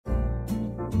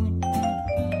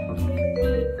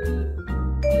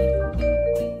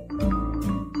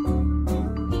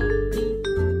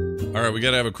All right, we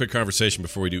got to have a quick conversation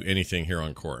before we do anything here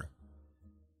on Core.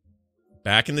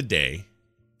 Back in the day,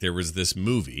 there was this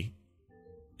movie,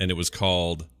 and it was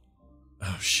called,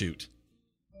 oh, shoot.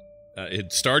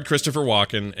 It starred Christopher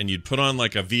Walken, and you'd put on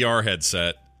like a VR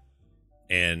headset,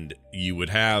 and you would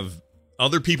have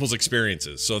other people's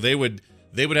experiences. So they would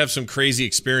have some crazy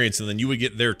experience, and then you would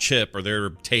get their chip or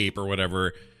their tape or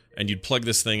whatever, and you'd plug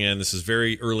this thing in. This is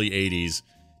very early 80s,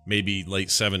 maybe late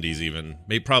 70s even,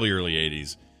 maybe probably early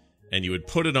 80s. And you would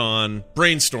put it on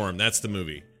Brainstorm. That's the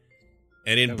movie.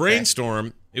 And in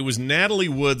Brainstorm, it was Natalie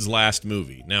Wood's last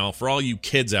movie. Now, for all you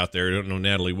kids out there who don't know who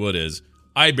Natalie Wood is,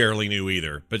 I barely knew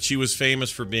either. But she was famous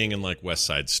for being in, like, West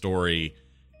Side Story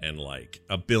and, like,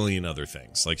 a billion other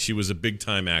things. Like, she was a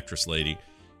big-time actress lady.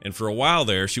 And for a while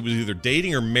there, she was either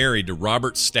dating or married to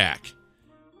Robert Stack.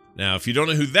 Now, if you don't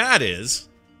know who that is,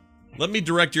 let me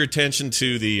direct your attention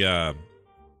to the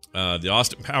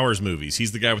Austin Powers movies.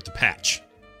 He's the guy with the patch.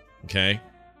 Okay.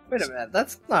 Wait a minute.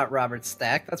 That's not Robert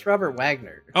Stack. That's Robert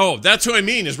Wagner. Oh, that's who I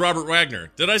mean is Robert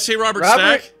Wagner. Did I say Robert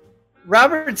Stack?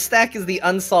 Robert Stack is the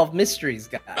Unsolved Mysteries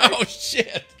guy. Oh,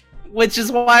 shit. Which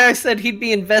is why I said he'd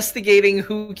be investigating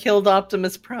who killed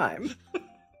Optimus Prime.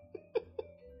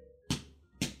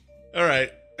 All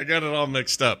right. I got it all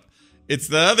mixed up. It's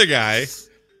the other guy.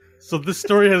 So this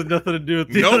story has nothing to do with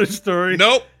the other story?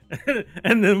 Nope.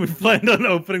 And then we planned on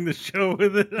opening the show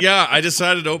with it. Yeah, I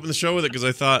decided to open the show with it because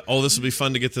I thought, oh, this will be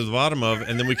fun to get to the bottom of,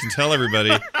 and then we can tell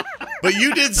everybody. But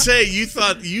you did say you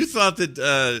thought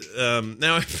that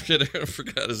now I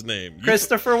forgot his name.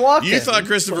 Christopher Walken. You thought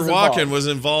Christopher Walken was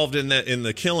involved in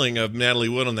the killing of Natalie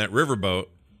Wood on that riverboat.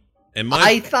 And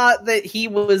I thought that he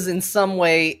was in some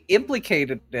way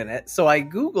implicated in it, so I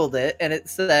Googled it, and it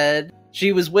said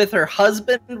she was with her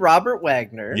husband, Robert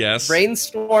Wagner. Yes.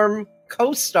 Brainstorm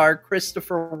co-star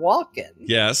Christopher Walken.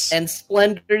 Yes. And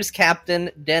Splendour's Captain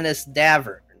Dennis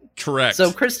Davern. Correct.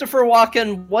 So Christopher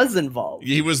Walken was involved.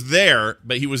 He was there,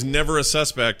 but he was never a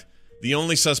suspect. The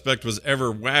only suspect was ever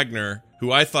Wagner,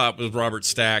 who I thought was Robert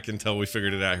Stack until we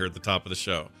figured it out here at the top of the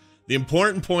show. The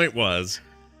important point was,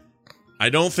 I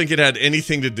don't think it had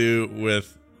anything to do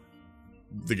with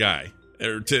the guy,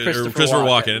 or Christopher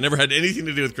Walken. It never had anything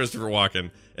to do with Christopher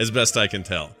Walken, as best I can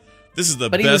tell. This is the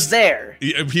best. But he was there.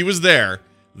 He was there,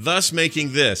 thus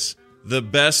making this the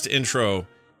best intro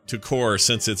to Core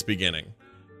since its beginning.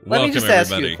 Let me just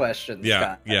everybody. ask you a question,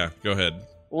 Scott. Yeah, go ahead.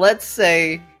 Let's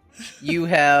say you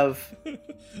have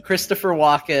Christopher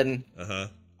Walken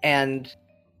and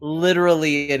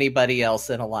literally anybody else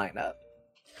in a lineup.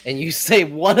 And you say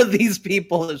one of these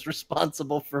people is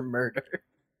responsible for murder.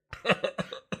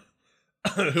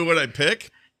 Who would I pick?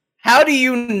 How do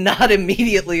you not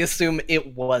immediately assume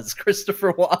it was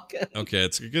Christopher Walken? Okay,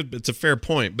 it's a fair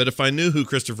point. But if I knew who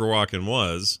Christopher Walken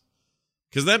was,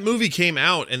 because that movie came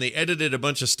out and they edited a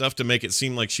bunch of stuff to make it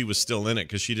seem like she was still in it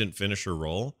because she didn't finish her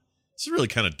role. It's really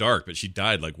kind of dark, but she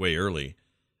died like way early.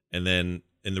 And then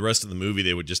in the rest of the movie,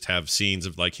 they would just have scenes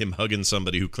of like him hugging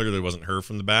somebody who clearly wasn't her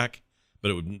from the back, but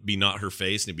it would be not her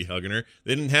face and he'd be hugging her.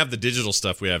 They didn't have the digital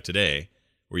stuff we have today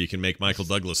where you can make Michael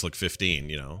Douglas look 15,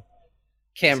 you know.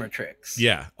 Camera tricks.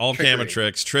 Yeah, all camera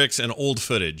tricks, and old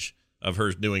footage of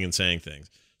her doing and saying things.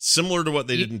 Similar to what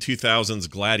they did in 2000's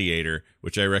Gladiator,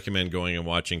 which I recommend going and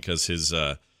watching because his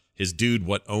dude,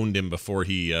 what owned him before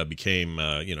he became,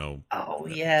 oh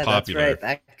yeah, popular. That's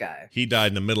right, that guy. He died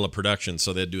in the middle of production,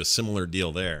 so they'd do a similar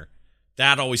deal there.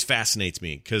 That always fascinates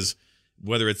me because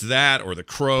whether it's that or The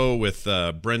Crow with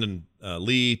Brandon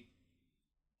Lee.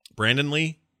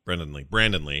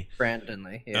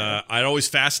 Yeah. It always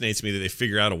fascinates me that they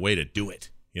figure out a way to do it,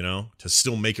 you know, to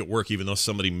still make it work, even though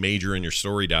somebody major in your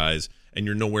story dies and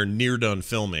you're nowhere near done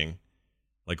filming.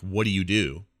 Like, what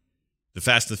do? The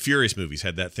Fast and the Furious movies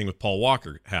had that thing with Paul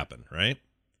Walker happen, right?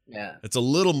 Yeah. It's a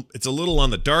little on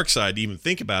the dark side to even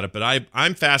think about it, but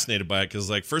I'm fascinated by it because,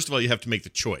 like, first of all, you have to make the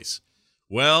choice.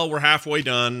 Well, we're halfway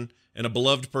done and a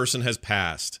beloved person has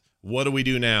passed. What do we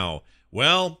do now?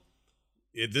 Well,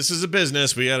 this is a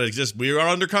business. We are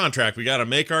under contract. We got to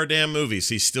make our damn movie.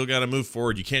 So you still got to move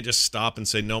forward. You can't just stop and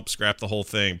say, nope, scrap the whole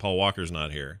thing. Paul Walker's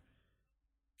not here.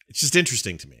 It's just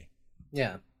interesting to me.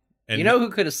 Yeah. And you know who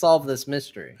could have solved this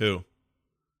mystery? Who?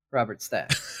 Robert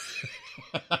Stack.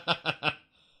 I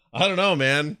don't know,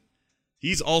 man.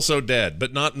 He's also dead,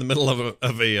 but not in the middle of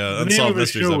a Unsolved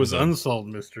Mysteries show episode. Was Unsolved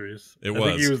Mysteries. I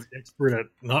think he was the expert at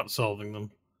not solving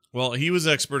them. Well, he was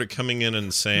expert at coming in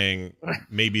and saying,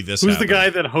 maybe this Who's happened. the guy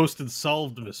that hosted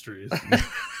Solved Mysteries?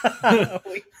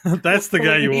 That's the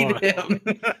guy you want. Him.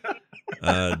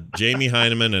 Jamie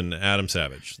Hyneman and Adam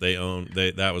Savage.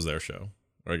 That was their show.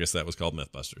 Or I guess that was called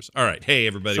Mythbusters. All right. Hey,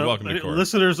 everybody. So, welcome to Core.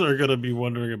 Listeners are going to be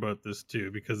wondering about this, too,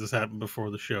 because this happened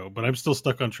before the show. But I'm still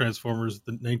stuck on Transformers,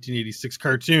 the 1986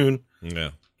 cartoon.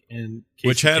 Yeah. And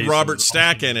which had Robert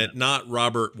Stack in it, not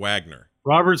Robert Wagner.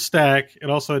 Robert Stack. It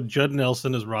also had Judd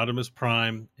Nelson as Rodimus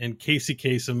Prime and Casey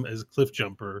Kasem as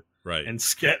Cliffjumper. Right. And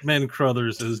Scatman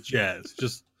Crothers as Jazz.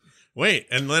 Just wait,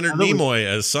 and Leonard Nimoy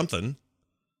as something.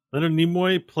 Leonard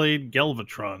Nimoy played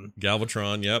Galvatron.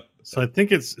 Galvatron, yep. So I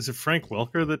think is it Frank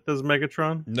Welker that does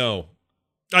Megatron? No.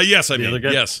 Yes, I mean,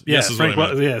 yes. Yeah, yes is Frank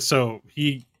what I meant. yeah, so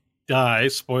he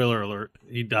dies, spoiler alert,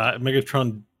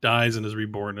 Megatron dies and is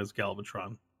reborn as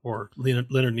Galvatron, or Leonard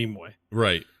Nimoy.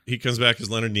 Right. He comes back as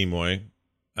Leonard Nimoy,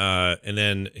 and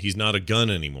then he's not a gun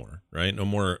anymore, right? No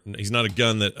more, he's not a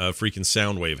gun that a freaking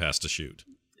Soundwave has to shoot.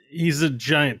 He's a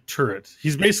giant turret.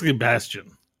 He's basically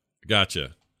Bastion.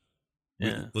 Gotcha.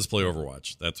 Yeah. Let's play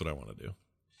Overwatch. That's what I want to do.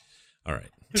 All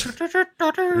right.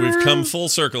 We've come full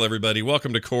circle, everybody.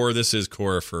 Welcome to Core. This is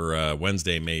Core for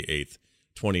Wednesday, May 8th,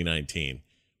 2019.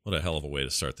 What a hell of a way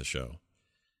to start the show.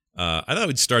 I thought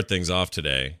we'd start things off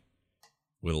today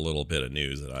with a little bit of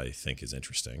news that I think is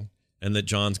interesting and that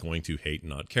John's going to hate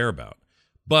and not care about.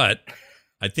 But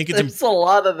I think it's... There's a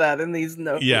lot of that in these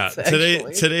notes. Yeah,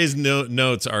 today's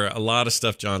notes are a lot of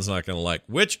stuff John's not going to like,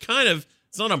 which kind of...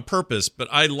 It's not on purpose, but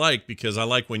I like because I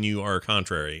like when you are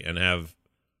contrary and have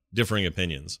differing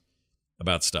opinions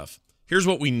about stuff. Here's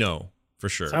what we know for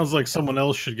sure. Sounds like someone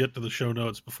else should get to the show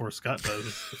notes before Scott does.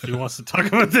 If he wants to talk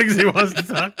about things he wants to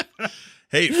talk about.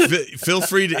 Hey, feel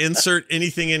free to insert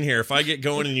anything in here. If I get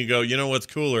going and you go, you know what's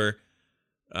cooler?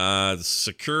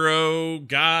 Sakuro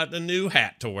got a new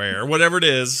hat to wear, whatever it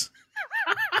is.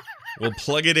 We'll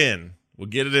plug it in. We'll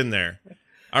get it in there.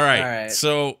 All right.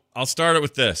 So I'll start it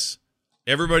with this.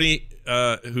 Everybody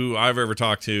who I've ever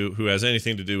talked to who has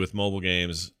anything to do with mobile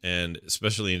games, and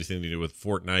especially anything to do with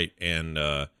Fortnite and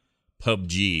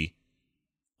PUBG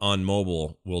on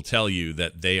mobile, will tell you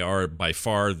that they are by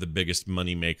far the biggest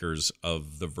money makers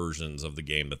of the versions of the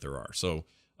game that there are. So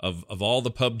of all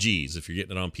the PUBGs, if you're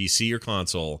getting it on PC or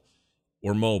console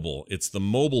or mobile, it's the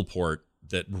mobile port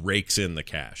that rakes in the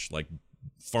cash, like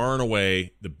far and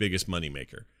away the biggest money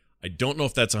maker. I don't know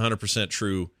if that's 100%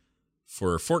 true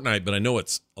for Fortnite, but I know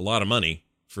it's a lot of money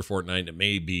for Fortnite. It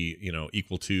may be,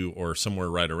 equal to or somewhere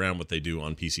right around what they do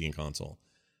on PC and console.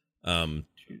 Do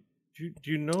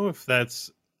you know if that's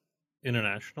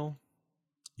international?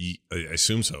 I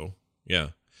assume so.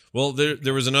 Yeah. Well,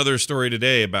 there was another story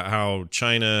today about how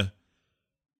China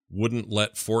wouldn't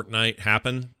let Fortnite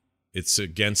happen. It's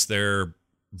against their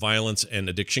violence and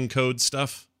addiction code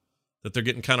stuff that they're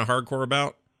getting kind of hardcore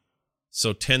about.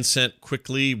 So Tencent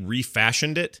quickly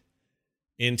refashioned it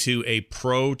into a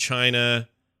pro-China,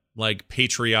 like,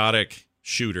 patriotic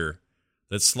shooter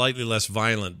that's slightly less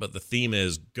violent, but the theme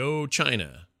is Go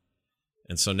China.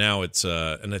 And so now it's,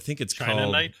 and I think it's China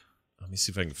called... Night? Let me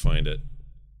see if I can find it.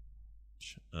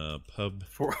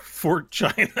 Fort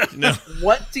China. No.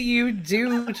 What do you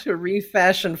do to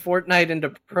refashion Fortnite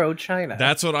into pro-China?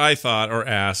 That's what I thought or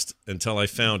asked until I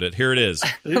found it. Here it is.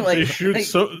 They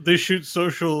shoot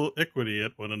social equity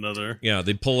at one another. Yeah,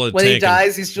 they pull a when tank he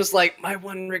dies, he's just like, my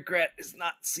one regret is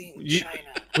not seeing China.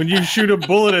 When you shoot a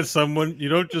bullet at someone, you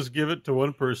don't just give it to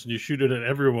one person, you shoot it at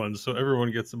everyone, so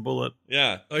everyone gets a bullet.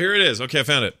 Yeah. Oh, here it is. Okay, I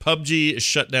found it. PUBG is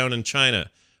shut down in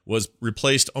China. Was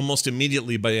replaced almost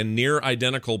immediately by a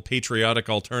near-identical patriotic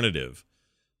alternative.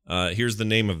 Here's the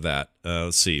name of that.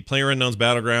 Let's see. PlayerUnknown's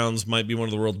Battlegrounds might be one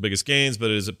of the world's biggest games, but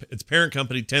its parent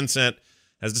company, Tencent,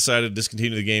 has decided to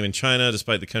discontinue the game in China,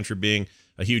 despite the country being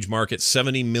a huge market.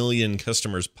 70 million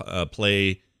customers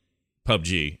play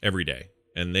PUBG every day,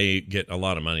 and they get a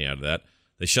lot of money out of that.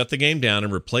 They shut the game down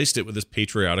and replaced it with this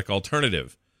patriotic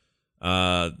alternative.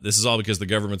 This is all because the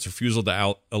government's refusal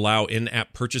to allow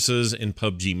in-app purchases in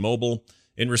PUBG Mobile.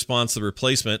 In response to the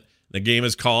replacement, the game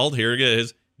is called, here it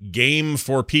is, Game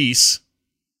for Peace.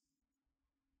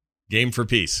 Game for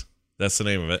Peace. That's the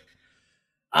name of it.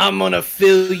 I'm gonna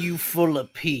fill you full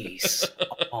of peace,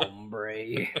 hombre.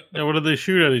 Yeah, what do they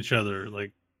shoot at each other?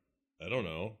 Like, I don't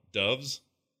know. Doves?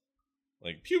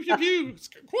 Like, pew, pew, pew.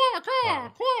 Quah,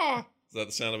 quah, quah. Is that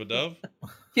the sound of a dove?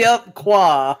 Yep,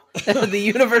 quah. The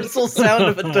universal sound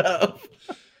of a dove.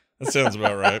 That sounds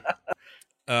about right.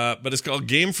 But it's called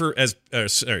Game for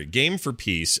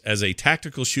Peace as a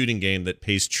tactical shooting game that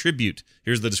pays tribute.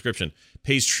 Here's the description: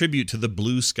 pays tribute to the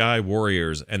Blue Sky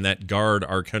Warriors and that guard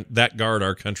our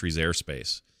country's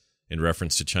airspace. In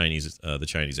reference to the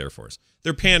Chinese Air Force,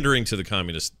 they're pandering to the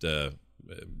communist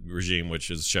regime,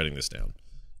 which is shutting this down.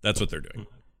 That's what they're doing.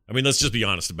 I mean, let's just be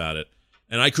honest about it.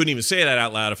 And I couldn't even say that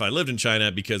out loud if I lived in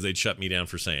China because they'd shut me down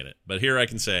for saying it. But here I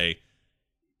can say,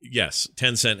 yes,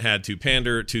 Tencent had to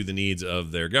pander to the needs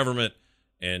of their government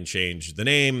and change the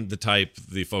name, the type,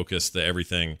 the focus, the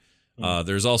everything.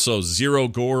 There's also zero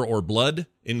gore or blood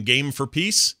in Game for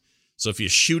Peace. So if you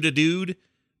shoot a dude,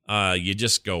 you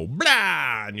just go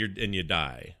blah and you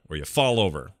die or you fall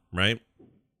over, right?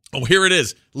 Oh, here it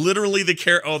is. Literally the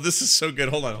character. Oh, this is so good.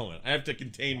 Hold on. I have to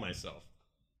contain myself.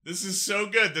 This is so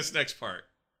good, this next part.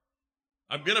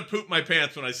 I'm going to poop my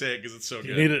pants when I say it because it's so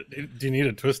good. Do you need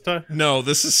a twist tie? No,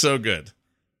 this is so good.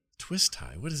 Twist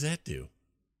tie? What does that do?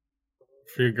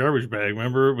 For your garbage bag.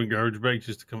 Remember when garbage bags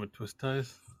used to come with twist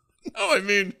ties? No, I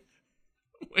mean...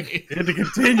 Wait. You had to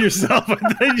contain yourself.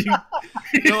 And then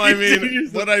no, I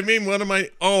mean, what am I...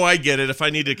 Oh, I get it. If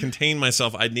I need to contain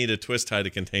myself, I'd need a twist tie to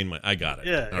contain my... I got it.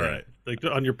 Yeah. All right. Like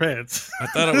on your pants. I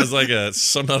thought it was like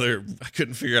some other... I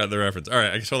couldn't figure out the reference. All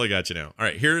right, I totally got you now. All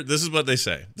right, here, this is what they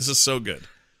say. This is so good.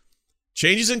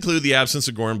 Changes include the absence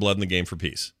of gore and blood in the Game for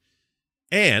Peace.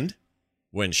 And,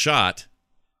 when shot,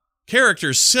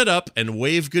 characters sit up and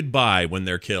wave goodbye when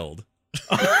they're killed.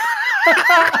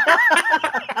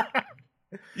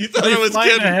 You thought I was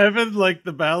kidding? To heaven like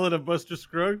the Ballad of Buster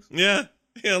Scruggs? Yeah,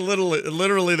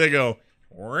 literally they go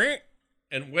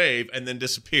and wave and then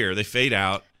disappear. They fade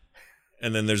out,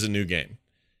 and then there's a new game.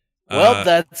 Well,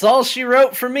 that's all she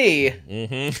wrote for me.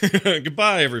 Mm-hmm.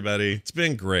 Goodbye, everybody. It's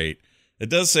been great. It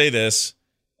does say this.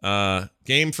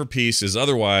 Game for Peace is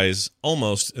otherwise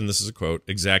almost, and this is a quote,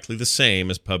 exactly the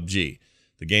same as PUBG.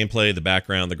 The gameplay, the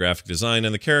background, the graphic design,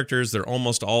 and the characters, they're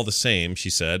almost all the same, she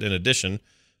said. In addition,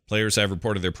 players are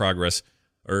reporting that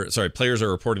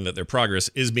their progress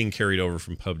is being carried over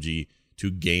from PUBG to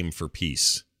Game for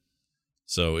Peace.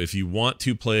 So if you want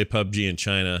to play PUBG in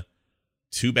China,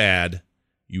 too bad.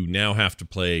 You now have to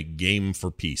play Game for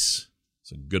Peace.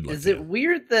 So good luck. Is it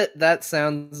weird that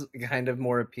sounds kind of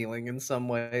more appealing in some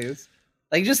ways?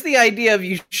 Like just the idea of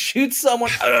you shoot someone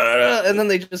and then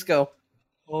they just go,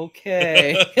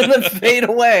 okay, and then fade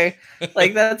away.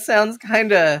 Like that sounds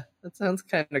kind of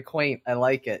quaint. I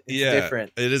like it. It's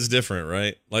different. It is different,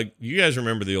 right? Like you guys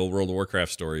remember the old World of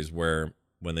Warcraft stories where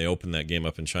when they opened that game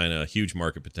up in China, a huge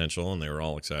market potential, and they were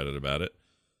all excited about it.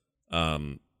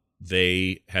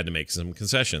 They had to make some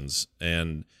concessions,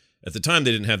 and at the time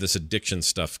they didn't have this addiction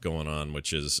stuff going on,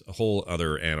 which is a whole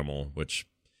other animal, which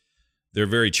they're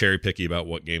very cherry picky about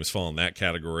what games fall in that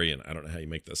category. And I don't know how you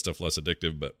make that stuff less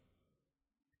addictive, but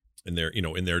in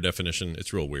their definition,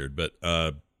 it's real weird. But,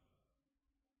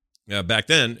 back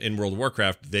then in World of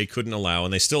Warcraft, they couldn't allow,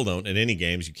 and they still don't in any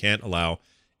games, you can't allow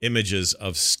images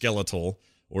of skeletal,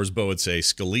 or as Bo would say,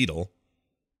 skeletal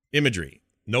imagery.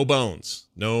 No bones,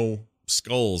 no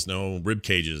skulls, no rib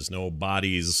cages, no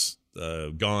bodies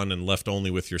gone and left only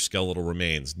with your skeletal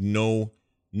remains. No,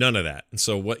 none of that. And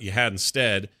so what you had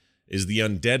instead is the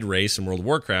undead race in World of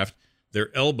Warcraft. Their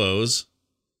elbows,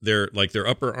 their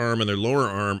upper arm and their lower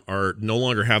arm are no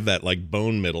longer have that like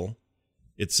bone middle.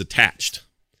 It's attached.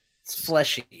 It's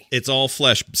fleshy. It's all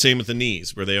flesh. Same with the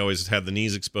knees, where they always had the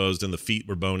knees exposed and the feet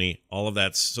were bony. All of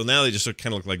that. So now they just kind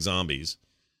of look like zombies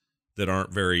that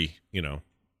aren't very,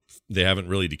 they haven't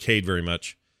really decayed very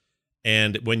much.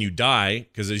 And when you die,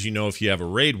 because as you know, if you have a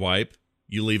raid wipe,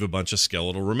 you leave a bunch of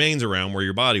skeletal remains around where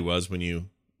your body was when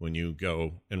you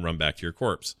go and run back to your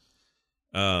corpse,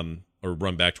 or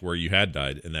run back to where you had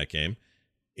died in that game.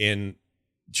 In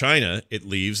China, it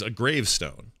leaves a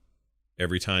gravestone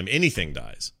every time anything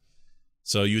dies.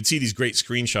 So you would see these great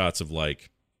screenshots of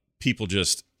like people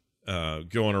just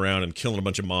going around and killing a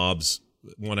bunch of mobs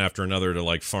one after another to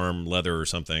like farm leather or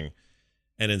something.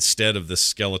 And instead of the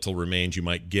skeletal remains you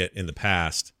might get in the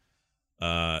past,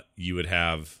 you would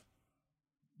have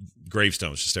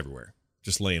gravestones just everywhere,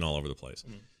 just laying all over the place.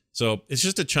 Mm-hmm. So it's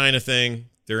just a China thing.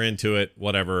 They're into it,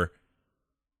 whatever.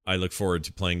 I look forward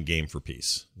to playing Game for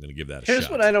Peace. I'm going to give that a shot. Here's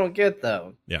what I don't get,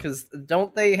 though. Yeah. Because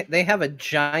don't they have a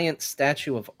giant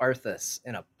statue of Arthas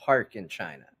in a park in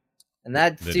China. And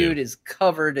that dude is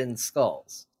covered in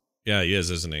skulls. Yeah, he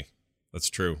is, isn't he? That's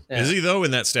true. Yeah. Is he, though,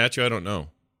 in that statue? I don't know.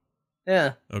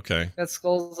 Yeah. Okay. Got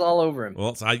skulls all over him.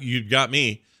 Well, you got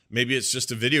me. Maybe it's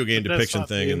just a video game depiction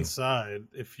thing. Inside.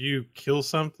 If you kill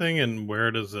something and wear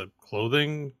it as a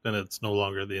clothing, then it's no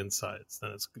longer the insides.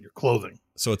 Then it's your clothing.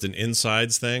 So it's an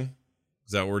insides thing?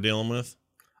 Is that what we're dealing with?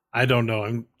 I don't know.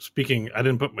 I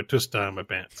didn't put my twist tie on my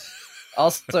pants.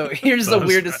 Also, here's a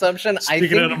weird assumption. I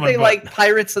think they like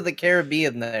Pirates of the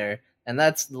Caribbean there, and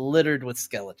that's littered with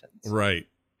skeletons. Right.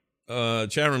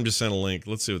 Chat room just sent a link.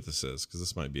 Let's see what this is, because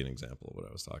this might be an example of what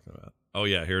I was talking about. Oh,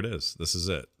 yeah, here it is. This is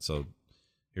it. So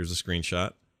here's a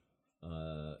screenshot.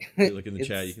 If you look in the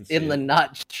chat, you can see in the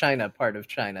not China part of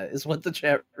China is what the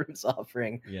chat room's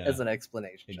offering as an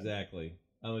explanation. Exactly.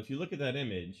 If you look at that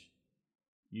image,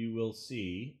 you will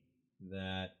see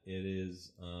that it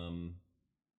is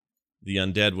the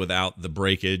undead without the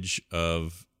breakage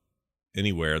of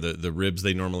anywhere. The ribs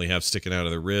they normally have sticking out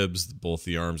of their ribs, both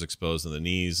the arms exposed and the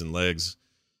knees and legs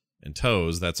and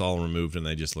toes, that's all removed, and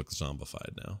they just look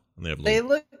zombified now. And they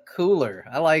look cooler.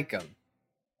 I like them.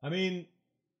 I mean,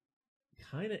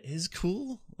 kind of is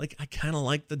cool. Like, I kind of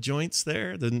like the joints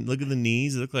there. Look at the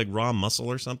knees. They look like raw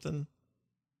muscle or something.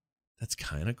 That's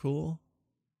kind of cool.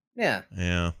 Yeah.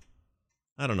 Yeah.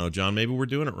 I don't know, John. Maybe we're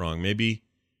doing it wrong. Maybe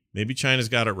China's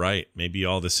got it right. Maybe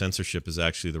all the censorship is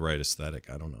actually the right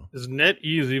aesthetic. I don't know. Is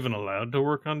NetEase even allowed to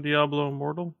work on Diablo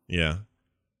Immortal? Yeah.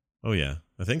 Oh, yeah.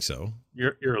 I think so.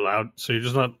 You're allowed. So you're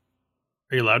just not.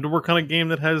 Are you allowed to work on a game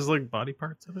that has like body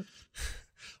parts in it?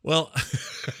 Well,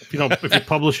 if you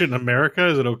publish it in America,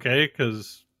 is it okay?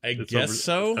 Because I guess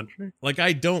so. Like,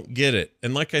 I don't get it.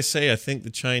 And like I say, I think the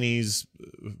Chinese,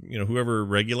 whoever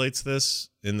regulates this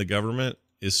in the government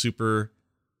is super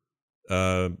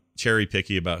cherry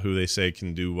picky about who they say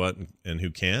can do what and who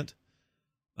can't.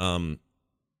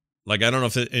 Like, I don't know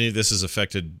if any of this has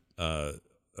affected freaking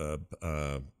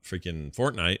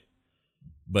Fortnite,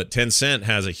 but Tencent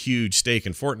has a huge stake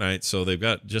in Fortnite, so they've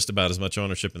got just about as much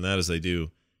ownership in that as they do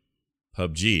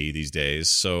PUBG these days.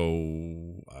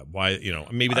 So why,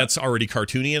 maybe that's already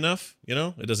cartoony enough,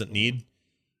 it doesn't need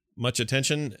much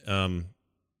attention.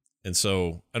 And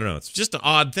so I don't know, it's just an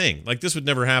odd thing. Like, this would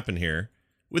never happen here.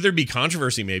 Would there be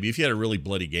controversy? Maybe if you had a really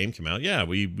bloody game come out. Yeah,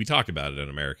 we talk about it in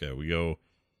America. We go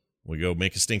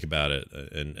make a stink about it,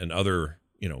 and other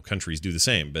countries do the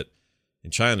same. But in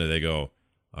China, they go,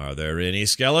 "Are there any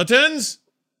skeletons?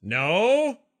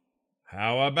 No.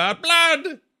 How about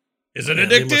blood? Is it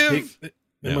addictive?"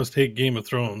 They must hate Game of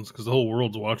Thrones because the whole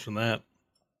world's watching that.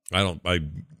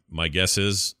 My guess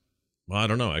is, well, I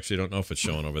don't know. Actually, I don't know if it's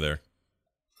showing over there.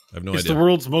 I have no idea. It's the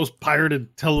world's most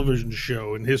pirated television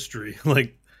show in history.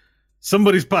 Like,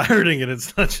 somebody's pirating it.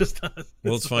 It's not just us.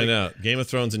 Well, let's find out. Game of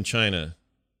Thrones in China.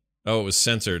 Oh, it was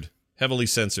censored. Heavily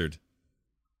censored.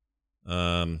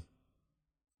 And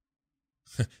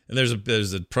there's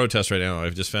a protest right now.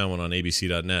 I've just found one on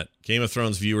abc.net. Game of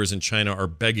Thrones viewers in China are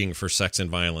begging for sex and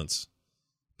violence,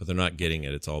 but they're not getting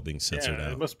it. It's all being censored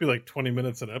out. It must be like 20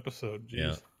 minutes an episode.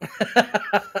 Jeez.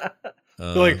 Yeah.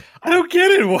 Like, I don't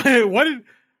get it. Why did...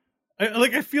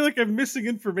 I feel like I'm missing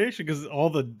information because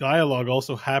all the dialogue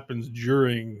also happens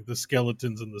during the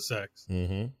skeletons and the sex.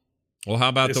 Mm-hmm. Well, how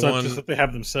about it's the not one? Just that they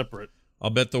have them separate. I'll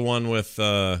bet the one with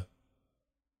the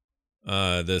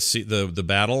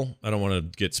battle. I don't want to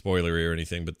get spoilery or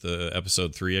anything, but the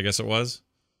episode 3, I guess it was.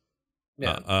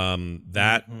 Yeah.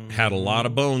 That had a lot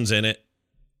of bones in it.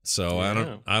 So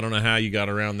yeah. I don't know how you got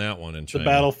around that one in China. The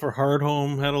battle for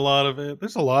Hardhome had a lot of it.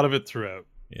 There's a lot of it throughout.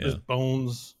 Yeah. There's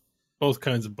bones. Both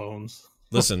kinds of bones.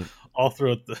 Listen, all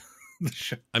throughout the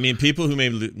show. I mean, people who may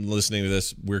be listening to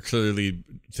this, we're clearly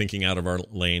thinking out of our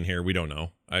lane here. We don't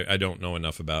know. I don't know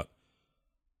enough about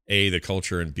A, the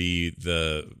culture, and B,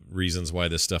 the reasons why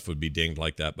this stuff would be dinged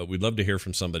like that. But we'd love to hear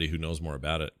from somebody who knows more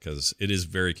about it, because it is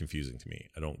very confusing to me.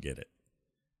 I don't get it.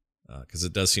 Because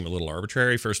it does seem a little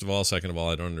arbitrary, first of all. Second of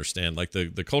all, I don't understand. Like,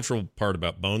 the cultural part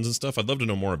about bones and stuff, I'd love to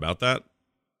know more about that.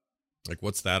 Like,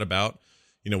 what's that about?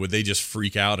 Would they just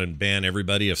freak out and ban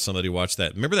everybody if somebody watched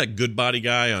that? Remember that Good Body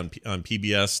guy on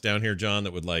PBS down here, John,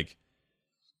 that would like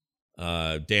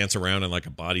dance around in like a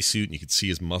bodysuit and you could see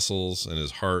his muscles and his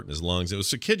heart and his lungs. It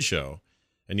was a kid show.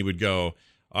 And he would go,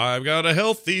 "I've got a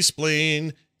healthy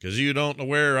spleen because you don't know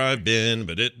where I've been,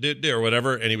 but it did," or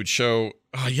whatever. And he would show,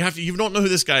 you don't know who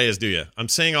this guy is, do you? I'm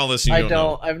saying all this. I don't.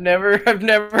 Know. I've never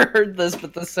heard this,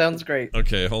 but this sounds great.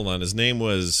 Okay, hold on. His name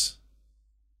was...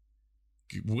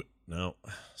 No,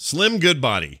 Slim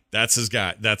Goodbody. That's his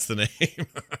guy. That's the name.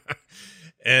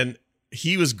 And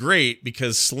he was great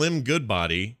because Slim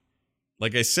Goodbody,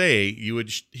 like I say, he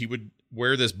would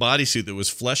wear this bodysuit that was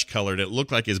flesh colored. It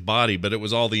looked like his body, but it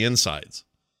was all the insides.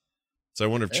 So I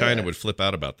wonder if China would flip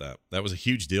out about that. That was a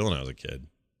huge deal when I was a kid.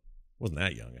 I wasn't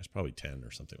that young. I was probably 10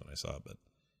 or something when I saw it. But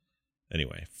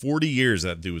anyway, 40 years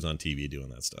that dude was on TV doing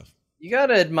that stuff. You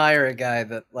gotta admire a guy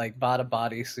that like bought a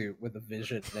bodysuit with a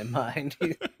vision in mind.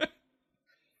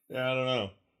 Yeah, I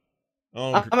don't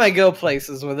know. I might go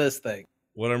places with this thing.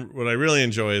 What I really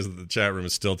enjoy is that the chat room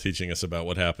is still teaching us about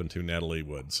what happened to Natalie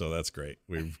Wood, so that's great.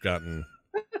 We've gotten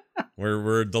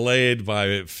we're delayed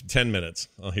by 10 minutes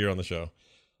here on the show.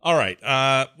 All right.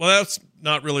 Well, that's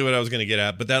not really what I was going to get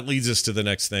at, but that leads us to the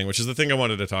next thing, which is the thing I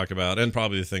wanted to talk about, and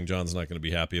probably the thing John's not going to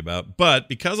be happy about. But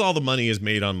because all the money is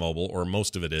made on mobile, or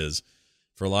most of it is,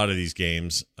 for a lot of these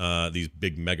games, these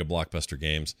big mega blockbuster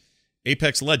games,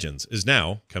 Apex Legends is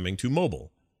now coming to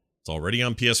mobile. It's already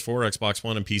on PS4, Xbox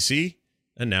One, and PC.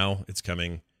 and now it's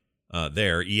coming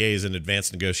there. EA is in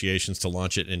advanced negotiations to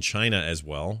launch it in China as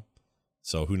well.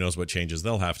 So who knows what changes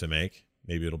they'll have to make.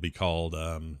 Maybe it'll be called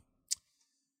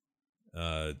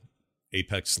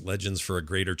Apex Legends for a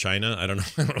Greater China. I don't know.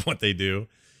 I don't know what they do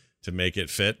to make it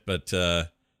fit, but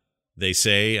they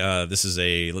say this is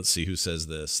a, let's see who says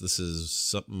this. This is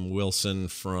something Wilson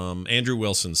from Andrew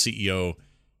Wilson, CEO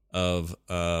of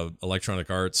Electronic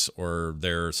Arts, or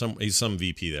he's some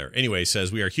VP there. Anyway,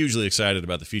 says we are hugely excited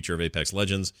about the future of Apex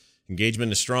Legends.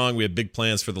 Engagement is strong. We have big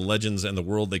plans for the Legends and the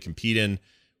world they compete in.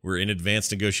 We're in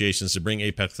advanced negotiations to bring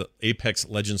Apex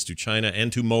Legends to China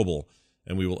and to mobile,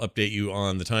 and we will update you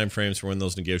on the timeframes for when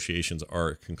those negotiations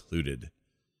are concluded.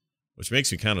 Which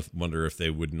makes me kind of wonder if they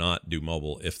would not do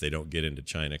mobile if they don't get into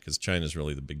China, because China is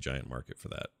really the big giant market for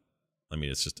that. I mean,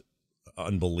 it's just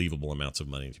unbelievable amounts of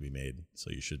money to be made,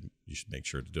 so you should make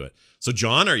sure to do it. So,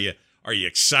 John, are you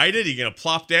excited? Are you gonna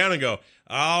plop down and go,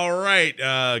 all right,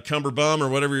 Cumberbum or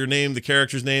whatever the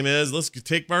character's name is, let's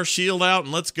take our shield out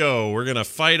and let's go. We're gonna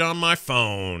fight on my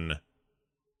phone.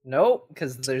 Nope,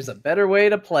 because there's a better way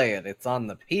to play it. It's on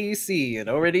the PC. It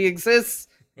already exists,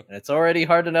 and it's already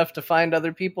hard enough to find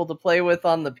other people to play with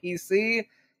on the PC,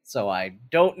 so I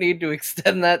don't need to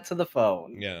extend that to the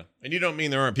phone. Yeah, and you don't mean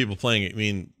there aren't people playing it. You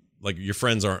mean like your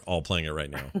friends aren't all playing it right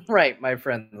now. Right, my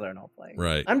friends aren't all playing it.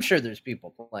 Right. I'm sure there's people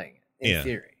playing it, in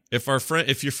theory.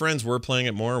 If your friends were playing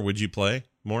it more, would you play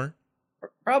more?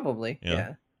 Probably,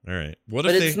 yeah. All right.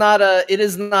 It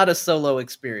is not a solo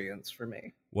experience for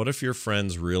me. What if your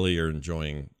friends really are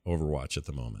enjoying Overwatch at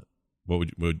the moment? What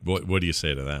do you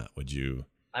say to that? Would you?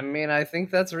 I mean, I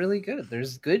think that's really good.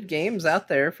 There's good games out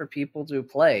there for people to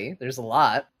play. There's a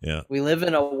lot. Yeah. We live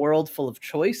in a world full of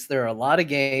choice. There are a lot of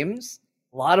games,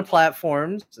 a lot of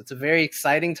platforms. It's a very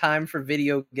exciting time for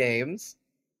video games,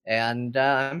 and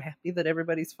I'm happy that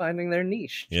everybody's finding their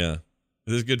niche. Yeah,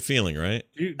 it is a good feeling, right?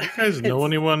 Do you guys know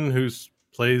anyone who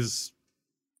plays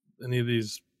any of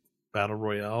these Battle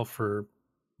Royale for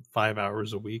 5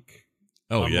 hours a week?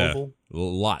 Oh, yeah. Mobile?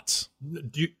 Lots.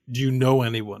 Do you know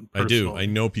anyone personally? I do. I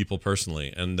know people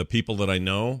personally, and the people that I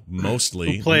know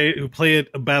mostly who play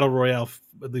a Battle Royale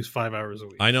at least 5 hours a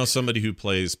week. I know somebody who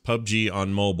plays PUBG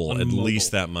on mobile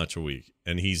least that much a week,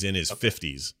 and he's in his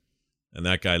 50s, and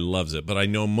that guy loves it. But I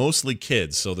know mostly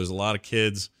kids, so there's a lot of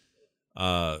kids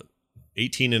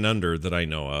 18 and under that I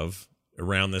know of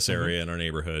around this area in our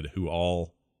neighborhood who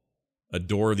all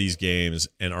adore these games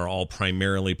and are all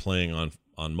primarily playing on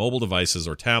mobile devices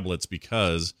or tablets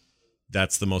because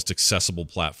that's the most accessible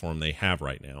platform they have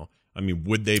right now. I mean,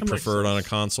 would they prefer it on a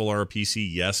console or a PC?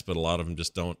 Yes, but a lot of them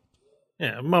just don't.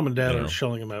 Yeah, mom and dad are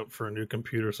shelling him out for a new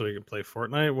computer so he can play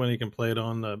Fortnite when he can play it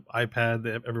on the iPad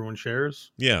that everyone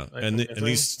shares. Yeah, and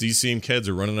these same kids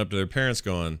are running up to their parents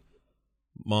going,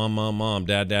 Mom,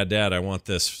 Dad, I want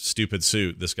this stupid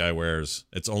suit this guy wears.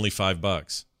 It's only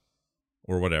 $5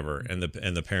 or whatever. And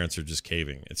the parents are just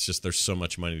caving. It's just, there's so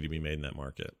much money to be made in that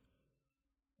market.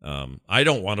 I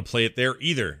don't want to play it there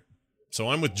either. So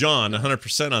I'm with John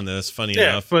 100% on this, funny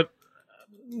enough. But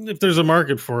if there's a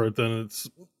market for it, then it's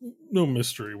no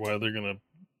mystery why they're going to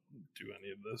do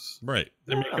any of this. Right.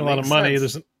 They're making a lot of money.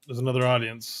 There's another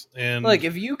audience. And look,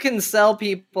 if you can sell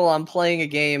people on playing a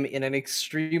game in an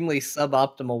extremely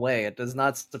suboptimal way, it does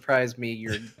not surprise me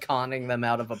you're conning them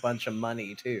out of a bunch of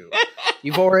money, too.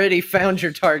 You've already found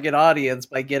your target audience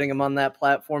by getting them on that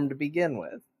platform to begin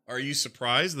with. Are you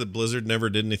surprised that Blizzard never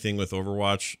did anything with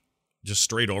Overwatch, just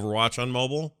straight Overwatch on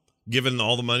mobile, given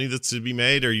all the money that's to be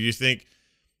made? Or you think,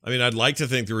 I mean, I'd like to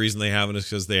think the reason they haven't is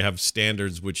because they have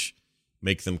standards which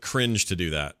make them cringe to do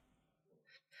that.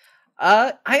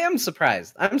 I am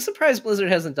surprised. I'm surprised Blizzard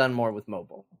hasn't done more with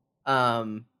mobile.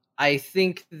 I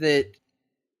think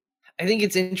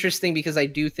it's interesting because I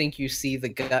do think you see the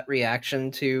gut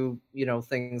reaction to,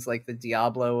 things like the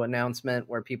Diablo announcement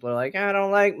where people are like, I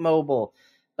don't like mobile.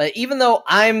 But even though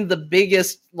I'm the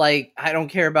biggest, I don't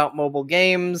care about mobile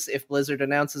games, if Blizzard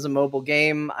announces a mobile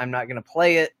game, I'm not going to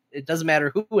play it. It doesn't matter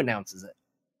who announces it.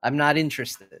 I'm not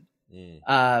interested.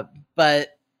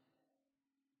 But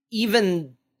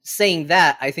even saying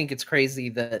that, I think it's crazy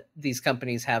that these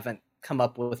companies haven't come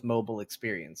up with mobile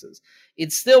experiences.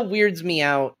 It still weirds me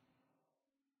out.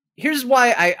 Here's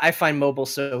why I find mobile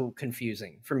so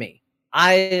confusing for me.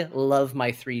 I love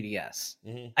my 3DS.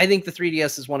 I think the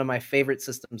 3DS is one of my favorite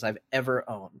systems I've ever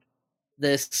owned.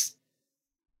 This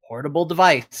portable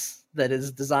device that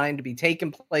is designed to be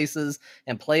taken places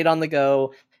and played on the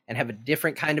go and have a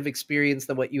different kind of experience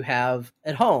than what you have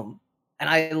at home. And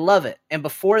I love it. And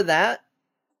before that,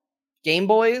 Game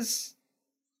Boys,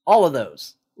 all of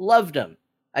those, loved them.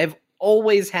 I've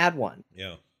always had one.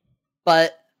 Yeah.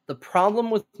 But the problem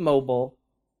with mobile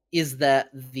is that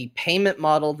the payment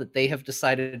model that they have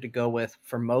decided to go with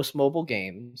for most mobile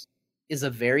games is a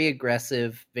very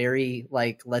aggressive, very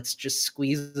like, let's just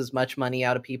squeeze as much money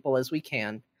out of people as we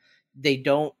can. They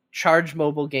don't charge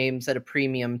mobile games at a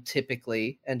premium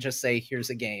typically and just say, here's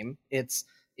a game. It's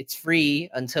free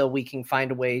until we can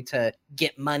find a way to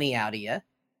get money out of you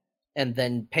and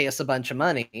then pay us a bunch of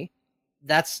money.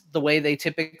 That's the way they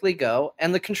typically go.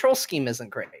 And the control scheme isn't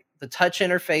great. The touch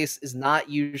interface is not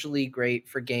usually great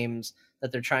for games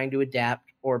that they're trying to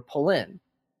adapt or pull in.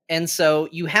 And so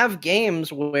you have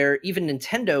games where even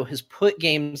Nintendo has put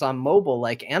games on mobile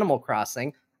like Animal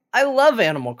Crossing. I love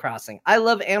Animal Crossing. I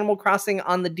love Animal Crossing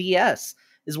on the DS.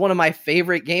 Is one of my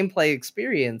favorite gameplay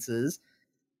experiences.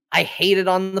 I hate it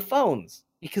on the phones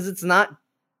because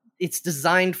it's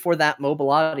designed for that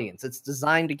mobile audience. It's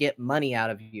designed to get money out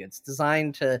of you. It's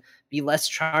designed to be less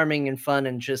charming and fun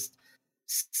and just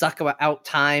suck out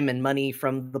time and money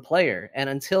from the player. And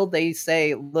until they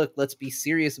say, look, let's be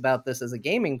serious about this as a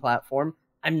gaming platform,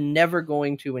 I'm never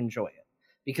going to enjoy it,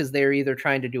 because they're either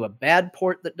trying to do a bad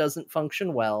port that doesn't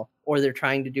function well, or they're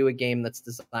trying to do a game that's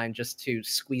designed just to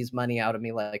squeeze money out of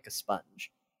me like a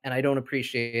sponge. And I don't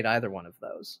appreciate either one of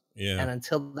those. Yeah. And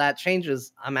until that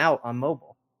changes, I'm out on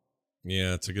mobile.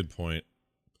 Yeah, it's a good point.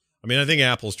 I mean, I think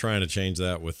Apple's trying to change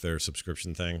that with their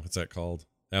subscription thing. What's that called?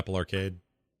 Apple Arcade?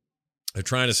 They're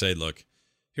trying to say, look,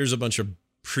 here's a bunch of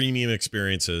premium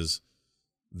experiences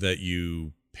that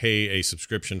you pay a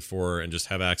subscription for and just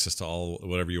have access to all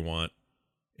whatever you want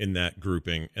in that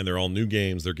grouping. And they're all new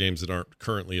games. They're games that aren't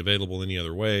currently available any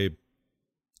other way.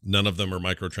 None of them are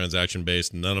microtransaction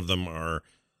based. None of them are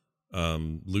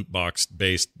loot box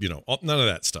based, none of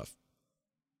that stuff.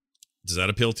 Does that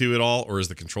appeal to you at all? Or is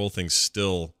the control thing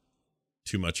still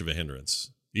too much of a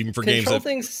hindrance? Even for games that... Control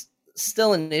thing's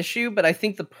still an issue, but I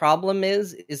think the problem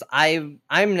is I'm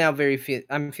now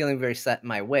I'm feeling very set in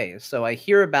my ways. So I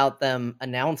hear about them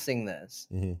announcing this.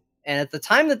 Mm-hmm. And at the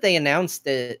time that they announced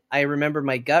it, I remember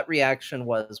my gut reaction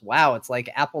was, wow, it's like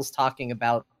Apple's talking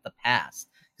about the past.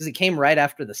 Because it came right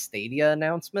after the Stadia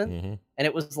announcement. Mm-hmm. And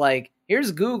it was like,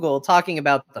 here's Google talking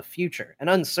about the future, an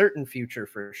uncertain future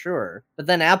for sure. But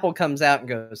then Apple comes out and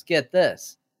goes, get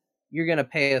this, you're going to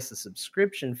pay us a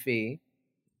subscription fee,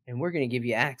 and we're going to give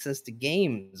you access to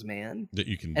games, man. That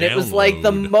you can And download. It was like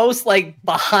the most like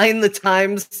behind the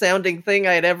times sounding thing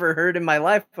I'd ever heard in my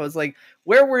life. I was like,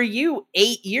 where were you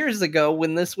 8 years ago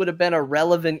when this would have been a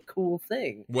relevant, cool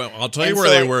thing? Well, I'll tell you where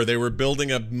they were. They were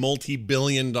building a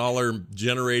multi-billion-dollar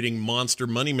generating monster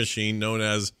money machine known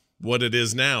as what it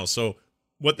is now. So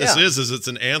what this is it's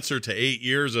an answer to 8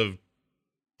 years of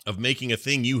making a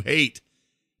thing you hate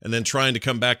and then trying to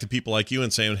come back to people like you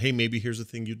and saying, hey, maybe here's a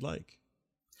thing you'd like.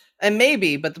 And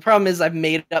maybe, but the problem is I've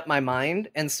made up my mind.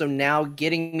 And so now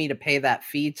getting me to pay that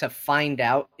fee to find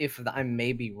out if I'm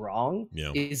maybe wrong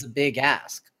is a big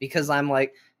ask. Because I'm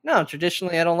like, no,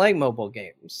 traditionally I don't like mobile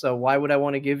games. So why would I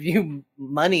want to give you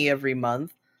money every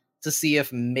month to see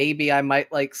if maybe I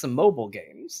might like some mobile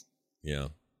games? Yeah.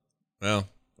 Well,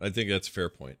 I think that's a fair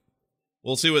point.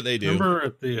 We'll see what they do. Remember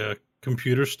at the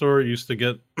computer store, you used to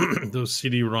get those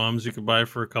CD-ROMs you could buy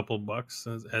for a couple bucks.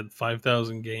 It had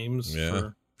 5,000 games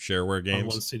for shareware games. On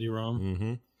one CD-ROM.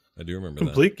 Mm-hmm. I do remember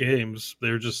Complete games.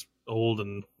 They're just old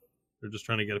and they're just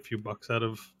trying to get a few bucks out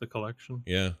of the collection.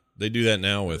 Yeah. They do that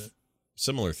now with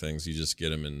similar things. You just get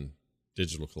them in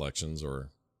digital collections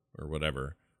or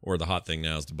whatever. Or the hot thing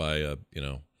now is to buy a,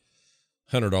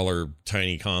 $100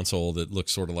 tiny console that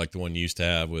looks sort of like the one you used to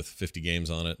have with 50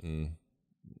 games on it. And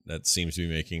that seems to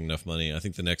be making enough money. I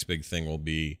think the next big thing will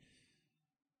be,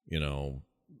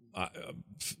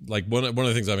 like one of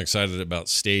the things I'm excited about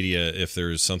Stadia, if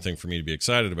there's something for me to be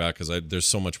excited about, because there's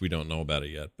so much we don't know about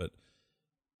it yet, but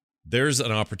there's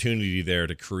an opportunity there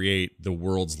to create the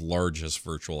world's largest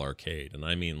virtual arcade. And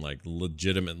I mean like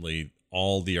legitimately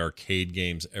all the arcade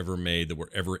games ever made that were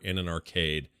ever in an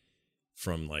arcade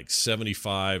from like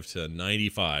 75 to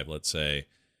 95, let's say,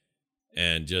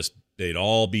 and just they'd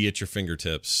all be at your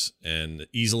fingertips and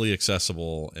easily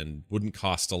accessible and wouldn't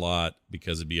cost a lot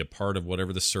because it'd be a part of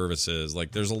whatever the service is.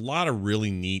 Like there's a lot of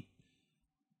really neat,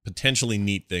 potentially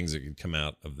neat things that could come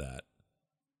out of that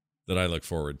I look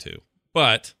forward to.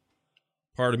 But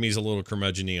part of me is a little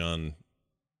curmudgeon-y on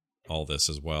all this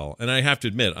as well. And I have to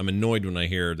admit, I'm annoyed when I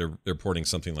hear they're porting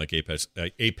something like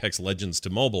Apex Legends to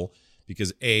mobile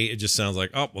because A, it just sounds like,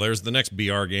 oh, well, there's the next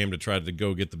BR game to try to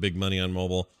go get the big money on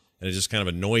mobile. And it just kind of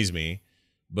annoys me.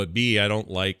 But B, I don't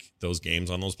like those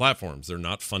games on those platforms. They're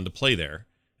not fun to play there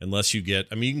unless you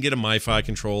get, you can get a MiFi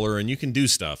controller and you can do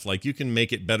stuff. Like you can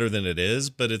make it better than it is,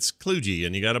 but it's kludgy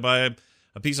and you got to buy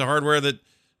a piece of hardware that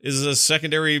is a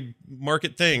secondary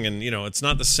market thing, and it's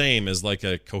not the same as like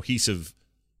a cohesive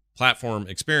platform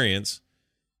experience.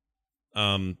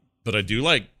 But I do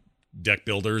like deck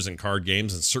builders and card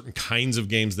games and certain kinds of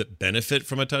games that benefit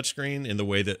from a touchscreen in the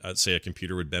way that I'd say a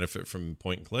computer would benefit from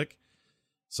point and click.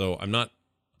 So I'm not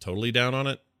totally down on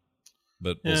it,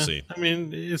 but we'll see. I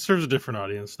mean, it serves a different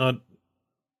audience. Not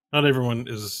everyone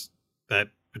is that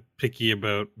picky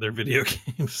about their video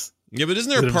games. Yeah, but isn't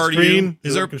there a part of you?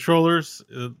 Is there controllers?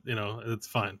 It's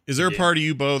fine. Is there a part of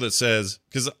you, Bo, that says,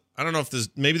 because I don't know if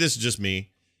maybe this is just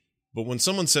me, but when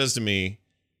someone says to me,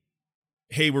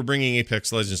 hey, we're bringing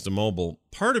Apex Legends to mobile,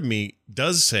 part of me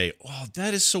does say, oh,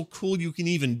 that is so cool you can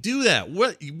even do that.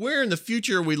 Where in the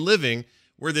future are we living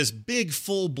where this big,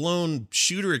 full-blown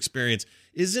shooter experience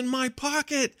is in my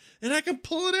pocket, and I can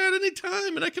pull it out any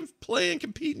time, and I can play and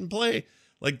compete and play?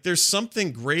 Like, there's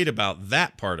something great about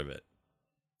that part of it.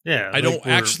 Yeah. I don't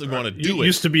actually want to do it. It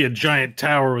used to be a giant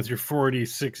tower with your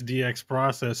 46DX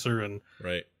processor, and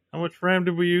right. How much RAM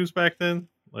did we use back then?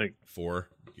 Like 4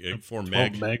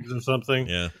 meg. Megs or something.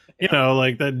 Yeah.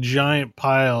 Like that giant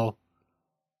pile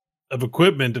of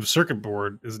equipment of circuit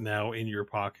board is now in your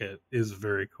pocket is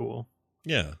very cool.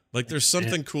 Yeah. Like there's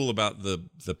something cool about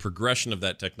the progression of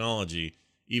that technology,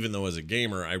 even though as a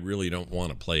gamer, I really don't want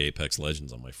to play Apex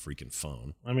Legends on my freaking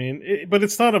phone. I mean, but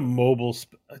it's not a mobile.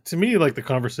 To me, like the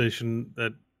conversation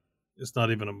that it's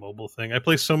not even a mobile thing. I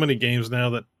play so many games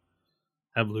now that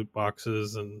have loot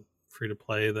boxes and free to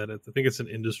play that I think it's an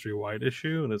industry wide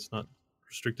issue, and it's not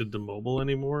restricted to mobile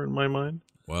anymore in my mind.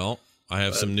 Well, I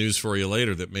have some news for you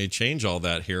later that may change all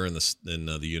that here in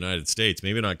the United States.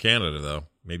 Maybe not Canada though.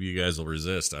 Maybe you guys will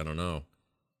resist. I don't know,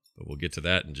 but we'll get to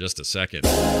that in just a second.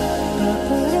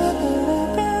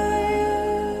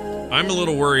 I'm a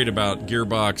little worried about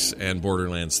Gearbox and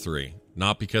Borderlands 3,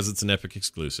 not because it's an Epic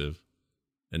exclusive,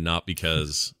 and not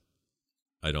because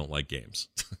I don't like games,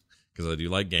 because I do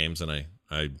like games and I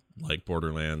like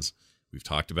Borderlands. We've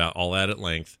talked about all that at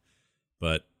length,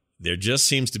 but there just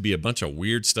seems to be a bunch of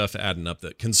weird stuff adding up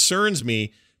that concerns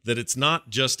me, that it's not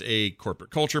just a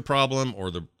corporate culture problem or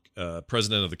the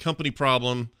president of the company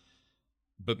problem,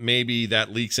 but maybe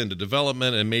that leaks into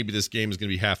development and maybe this game is going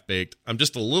to be half-baked. I'm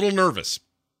just a little nervous.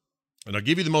 And I'll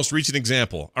give you the most recent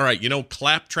example. All right,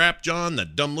 Claptrap, John,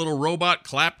 that dumb little robot,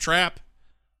 Claptrap?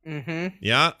 Mm-hmm.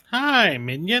 Yeah. Hi,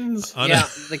 minions. Yeah,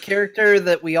 the character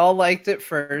that we all liked at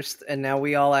first, and now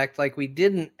we all act like we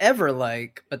didn't ever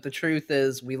like, but the truth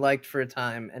is we liked for a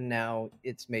time, and now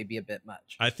it's maybe a bit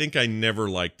much. I think I never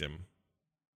liked him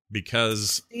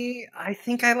because... See, I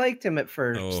think I liked him at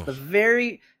first. Oh.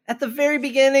 At the very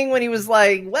beginning when he was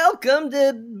like, welcome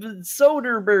to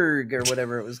Soderbergh, or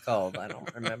whatever it was called. I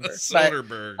don't remember.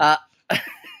 Soderbergh.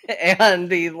 And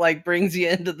he like brings you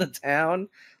into the town.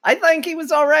 I think he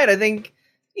was all right. I think,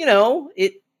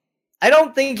 I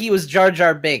don't think he was Jar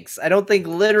Jar Binks. I don't think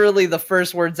literally the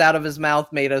first words out of his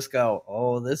mouth made us go,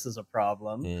 oh, this is a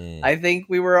problem. I think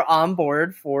we were on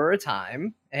board for a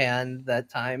time, and that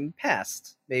time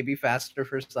passed. Maybe faster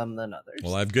for some than others.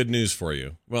 Well, I have good news for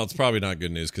you. Well, it's probably not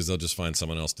good news because they'll just find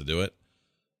someone else to do it.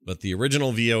 But the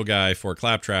original VO guy for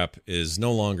Claptrap is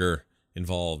no longer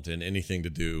involved in anything to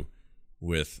do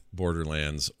with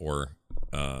Borderlands or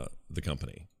the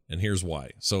company. And here's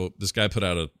why. So this guy put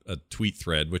out a tweet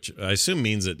thread, which I assume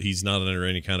means that he's not under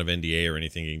any kind of NDA or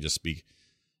anything. He can just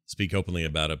speak openly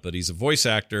about it. But he's a voice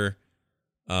actor.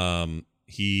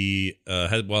 He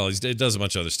does a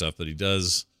bunch of other stuff, but he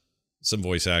does some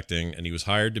voice acting, and he was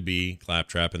hired to be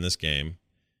Claptrap in this game.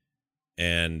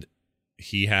 And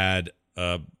he had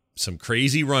some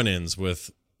crazy run-ins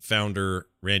with founder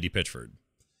Randy Pitchford.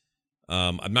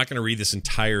 I'm not going to read this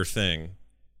entire thing.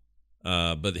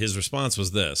 But his response was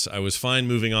this: I was fine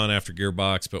moving on after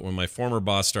Gearbox, but when my former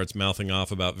boss starts mouthing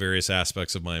off about various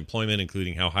aspects of my employment,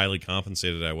 including how highly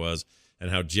compensated I was and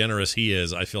how generous he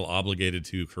is, I feel obligated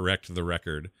to correct the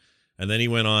record. And then he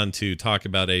went on to talk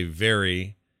about a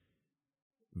very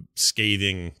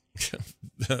scathing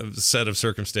set of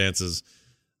circumstances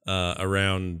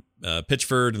around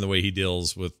Pitchford and the way he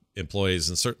deals with employees,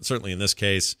 and certainly in this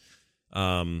case.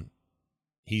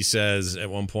 He says at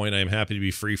one point, I am happy to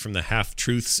be free from the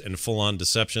half-truths and full-on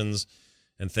deceptions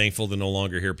and thankful to no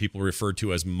longer hear people referred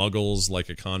to as muggles like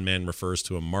a con man refers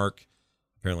to a mark.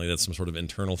 Apparently that's some sort of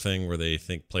internal thing where they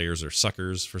think players are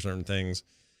suckers for certain things.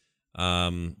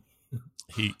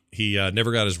 He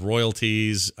never got his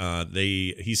royalties.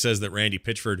 He says that Randy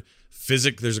Pitchford,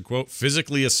 there's a quote,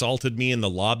 physically assaulted me in the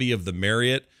lobby of the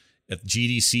Marriott at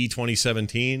GDC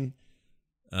 2017.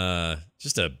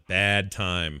 Just a bad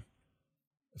time.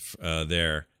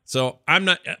 There. So I'm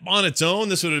not on its own.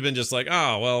 This would have been just like,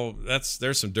 oh, well,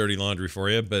 there's some dirty laundry for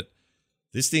you. But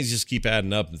these things just keep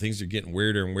adding up and things are getting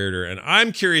weirder and weirder. And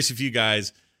I'm curious if you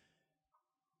guys,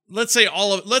 let's say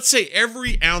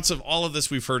every ounce of all of this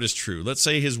we've heard is true. Let's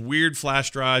say his weird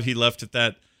flash drive he left at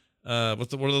that,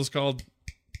 what are those called?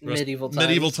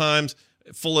 Medieval times.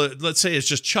 Full of, let's say it's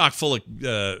just chock full of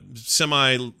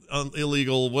semi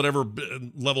illegal, whatever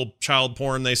level child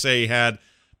porn they say he had,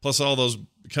 plus all those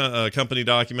company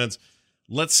documents.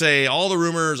 Let's say all the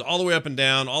rumors, all the way up and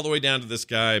down, all the way down to this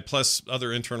guy, plus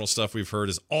other internal stuff we've heard,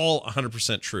 is all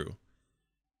 100% true.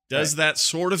 Does that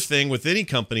sort of thing with any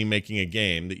company making a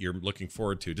game that you're looking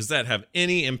forward to, does that have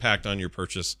any impact on your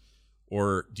purchase,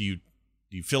 or do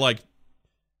you feel like?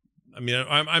 I mean,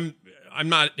 I'm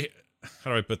not.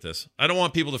 How do I put this? I don't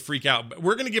want people to freak out, but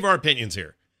we're going to give our opinions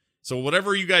here. So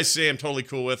whatever you guys say, I'm totally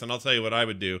cool with, and I'll tell you what I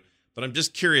would do. But I'm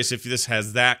just curious if this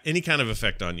has any kind of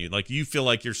effect on you. Like, you feel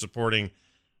like you're supporting,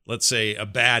 let's say, a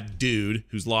bad dude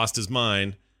who's lost his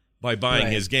mind by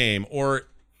buying his game, or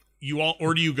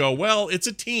do you go, well, it's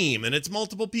a team and it's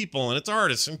multiple people and it's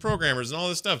artists and programmers and all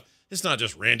this stuff. It's not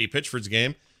just Randy Pitchford's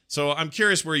game. So I'm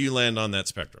curious where you land on that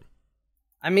spectrum.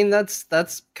 I mean, that's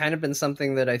kind of been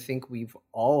something that I think we've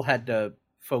all had to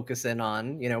focus in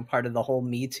on, part of the whole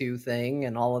Me Too thing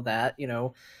and all of that.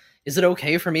 Is it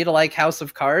okay for me to like House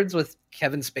of Cards with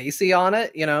Kevin Spacey on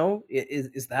it?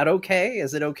 Is that okay?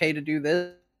 Is it okay to do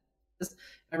this?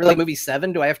 I really like movie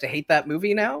 7. Do I have to hate that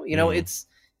movie now?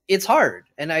 It's hard.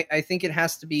 And I think it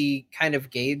has to be kind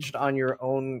of gauged on your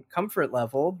own comfort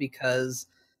level, because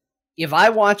if I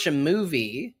watch a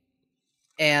movie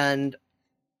and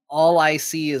all I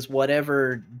see is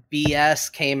whatever BS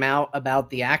came out about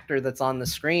the actor that's on the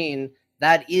screen,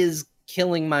 that is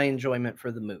killing my enjoyment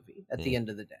for the movie at the end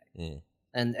of the day.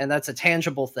 And that's a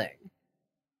tangible thing.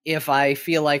 If I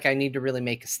feel like I need to really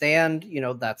make a stand,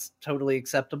 that's totally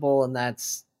acceptable. And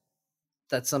that's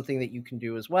something that you can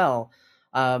do as well.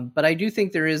 But I do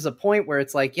think there is a point where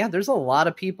it's like, yeah, there's a lot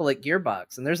of people at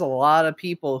Gearbox, and there's a lot of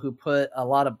people who put a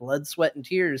lot of blood, sweat, and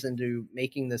tears into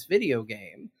making this video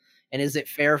game. And is it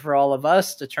fair for all of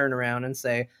us to turn around and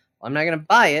say, well, I'm not going to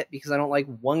buy it because I don't like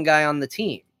one guy on the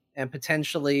team, and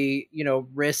potentially,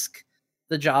 risk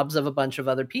the jobs of a bunch of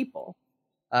other people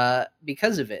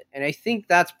because of it? And I think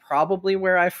that's probably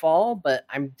where I fall, but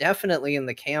I'm definitely in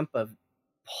the camp of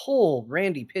pull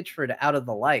Randy Pitchford out of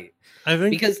the light. I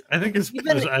think it's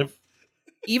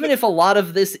even if a lot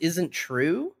of this isn't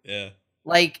true,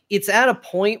 like, it's at a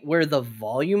point where the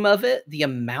volume of it, the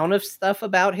amount of stuff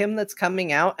about him that's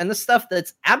coming out, and the stuff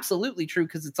that's absolutely true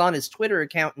because it's on his Twitter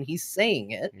account and he's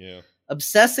saying it,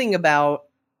 obsessing about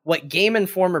what Game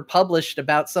Informer published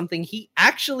about something he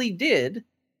actually did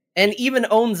and even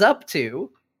owns up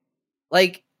to,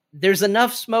 like, there's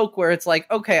enough smoke where it's like,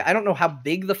 okay, I don't know how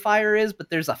big the fire is, but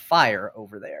there's a fire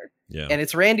over there. And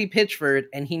it's Randy Pitchford,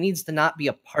 and he needs to not be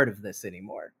a part of this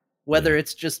anymore. Whether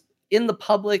it's just in the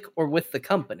public or with the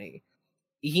company,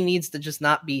 he needs to just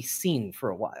not be seen for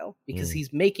a while, because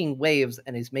he's making waves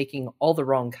and he's making all the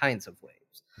wrong kinds of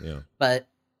waves. But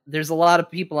there's a lot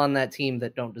of people on that team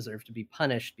that don't deserve to be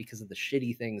punished because of the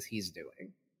shitty things he's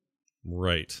doing.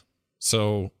 Right.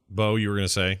 So, Bo, you were going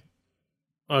to say?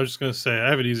 I was just going to say, I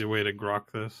have an easy way to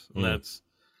grok this, and that's,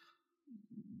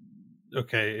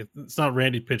 okay, it's not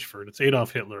Randy Pitchford, it's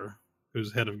Adolf Hitler,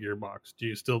 who's head of Gearbox. Do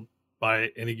you still buy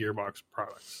any Gearbox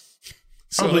products?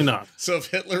 Probably not. So if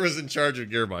Hitler was in charge of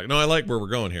Gearbox, no, I like where we're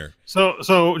going here. So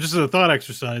just as a thought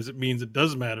exercise, it means it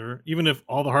does matter. Even if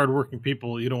all the hardworking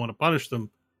people, you don't want to punish them,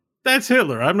 that's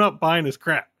Hitler. I'm not buying his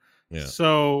crap.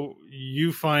 So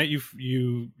you find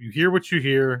you hear what you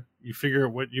hear, you figure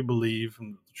out what you believe,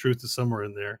 and the truth is somewhere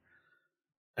in there.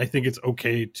 I think it's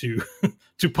okay to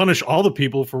to punish all the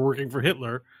people for working for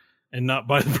Hitler and not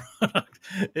buy the product.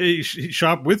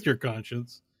 Shop with your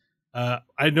conscience.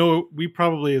 I know we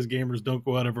probably as gamers don't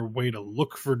go out of our way to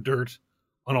look for dirt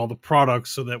on all the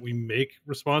products so that we make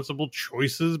responsible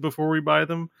choices before we buy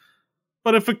them.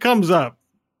 But if it comes up,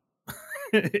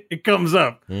 it comes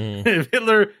up. If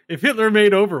Hitler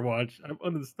made Overwatch, I'm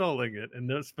uninstalling it and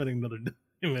not spending another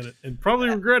minute and probably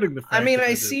regretting the fact. I mean,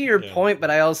 I see your point, but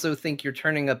I also think you're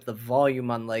turning up the volume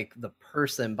on like the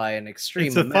person by an extreme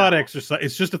It's a amount. thought exercise.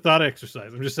 It's just a thought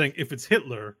exercise. I'm just saying, if it's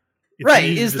Hitler, it's right?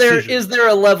 an easy Is there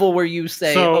a level where you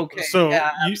say, okay,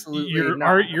 yeah, absolutely,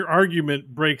 your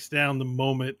argument breaks down the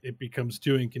moment it becomes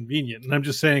too inconvenient, and I'm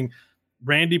just saying,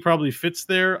 Randy probably fits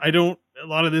there. A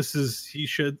lot of this is he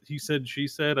said, she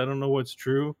said. I don't know what's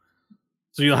true,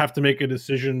 so you'll have to make a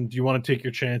decision. Do you want to take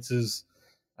your chances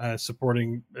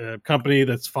supporting a company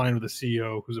that's fine with a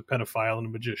CEO who's a pedophile and a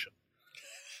magician?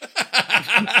 I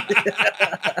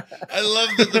love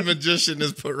that the magician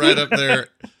is put right up there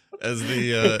as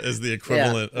the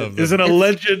equivalent of is an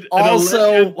alleged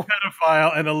also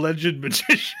pedophile and alleged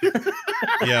magician.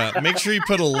 Yeah, make sure you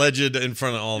put alleged in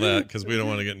front of all that because we don't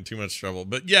want to get in too much trouble.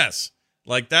 But yes,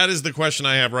 like that is the question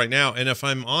I have right now. And if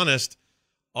I'm honest,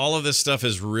 all of this stuff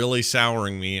is really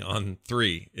souring me on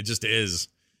 3. It just is.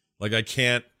 Like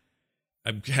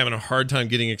I'm having a hard time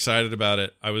getting excited about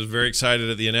it. I was very excited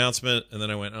at the announcement, and then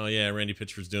I went, oh yeah, Randy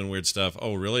Pitchford's doing weird stuff.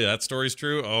 Oh really? That story's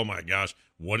true? Oh my gosh.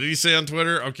 What did he say on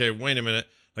Twitter? Okay, wait a minute.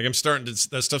 Like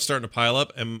that stuff's starting to pile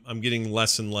up, and I'm getting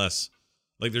less and less.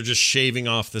 Like they're just shaving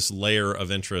off this layer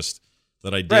of interest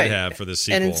that I did have for this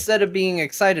sequel. And instead of being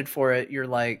excited for it, you're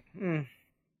like,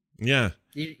 yeah.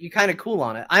 You kind of cool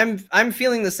on it. I'm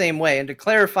feeling the same way. And to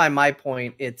clarify my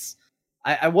point, it's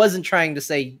I wasn't trying to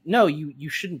say no, you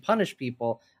shouldn't punish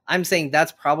people. I'm saying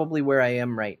that's probably where I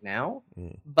am right now.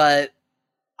 But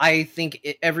I think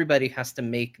everybody has to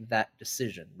make that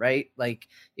decision, right? Like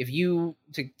if you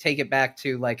to take it back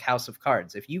to like House of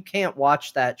Cards, if you can't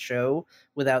watch that show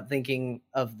without thinking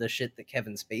of the shit that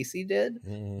Kevin Spacey did,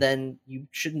 then you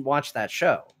shouldn't watch that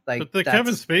show. Like, but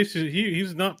Kevin Spacey,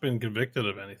 he's not been convicted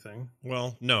of anything.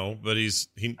 Well, no, but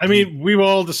I mean, we've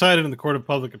all decided in the court of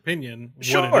public opinion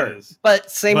what it is.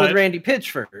 But same with Randy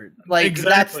Pitchford. Like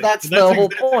exactly. that's the whole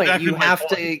point.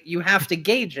 Exactly you have to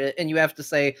gauge it, and you have to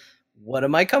say, what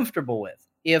am I comfortable with?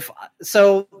 I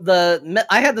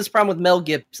had this problem with Mel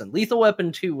Gibson. Lethal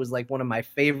Weapon 2 was like one of my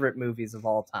favorite movies of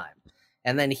all time.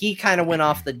 And then he kind of went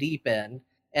off the deep end.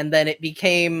 And then it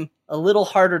became a little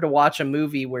harder to watch a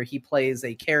movie where he plays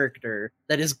a character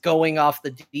that is going off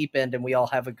the deep end and we all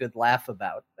have a good laugh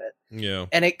about it. Yeah.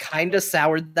 And it kind of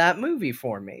soured that movie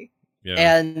for me. Yeah.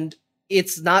 And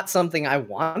it's not something I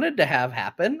wanted to have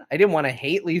happen. I didn't want to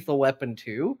hate Lethal Weapon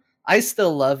 2. I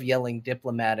still love yelling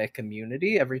diplomatic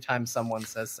immunity every time someone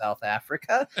says South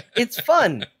Africa. It's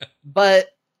fun, but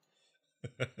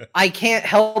I can't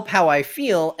help how I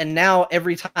feel. And now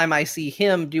every time I see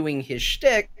him doing his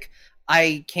shtick,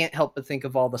 I can't help but think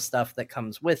of all the stuff that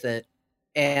comes with it.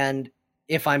 And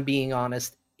if I'm being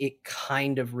honest, it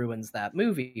kind of ruins that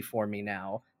movie for me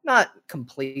now. Not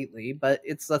completely, but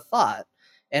it's a thought.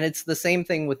 And it's the same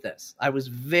thing with this. I was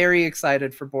very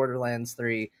excited for Borderlands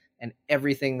 3. And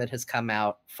everything that has come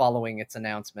out following its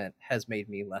announcement has made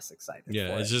me less excited.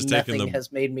 Yeah, it's just nothing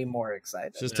has made me more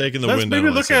excited. Just taking the Let's wind. Maybe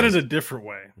look at it a different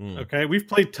way. Okay, we've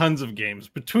played tons of games.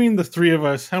 Between the three of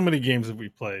us, how many games have we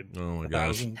played? Oh my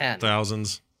gosh, 10.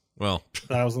 Thousands. Well,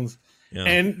 thousands. Yeah.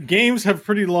 And games have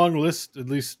pretty long lists. At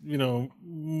least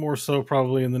more so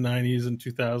probably in the 90s and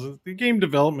 2000s. The game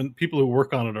development people who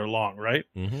work on it are long, right?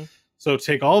 Mm-hmm. So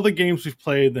take all the games we've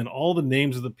played, then all the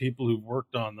names of the people who've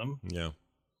worked on them. Yeah.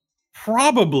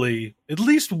 Probably at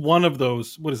least one of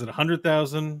those,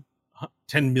 100,000,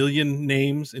 10 million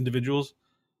names, individuals.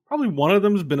 Probably one of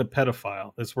them has been a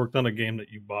pedophile that's worked on a game that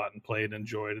you bought and played,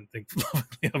 enjoyed, and think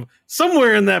of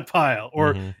somewhere in that pile,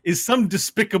 or is some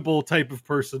despicable type of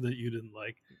person that you didn't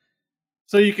like.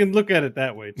 So you can look at it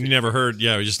that way too. You never heard,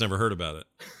 we just never heard about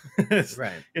it.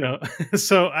 Right.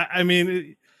 So I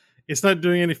mean, it's not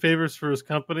doing any favors for his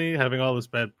company having all this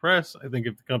bad press. I think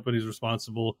if the company's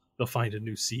responsible, they'll find a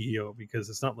new CEO, because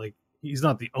it's not like he's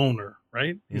not the owner,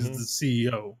 right? He's the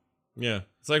CEO. Yeah.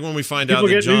 It's like when we find People out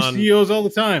that get John new CEOs all the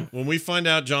time. When we find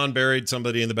out John buried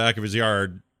somebody in the back of his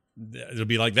yard, it'll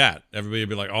be like that. Everybody will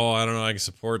be like, "Oh, I don't know, I can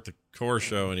support the Core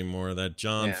Show anymore. That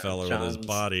John fella with his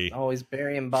body, always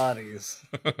burying bodies."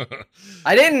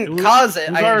 I didn't cause it.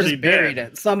 I just buried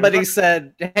it. Somebody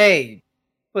said, "Hey,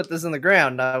 put this in the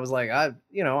ground." I was like,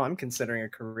 I'm considering a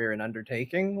career in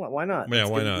undertaking. Why not? Yeah,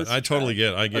 why not? I totally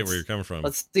get where you're coming from.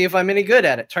 Let's see if I'm any good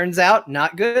at it. Turns out,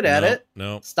 not good at it.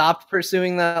 No. Stopped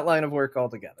pursuing that line of work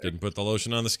altogether. Didn't put the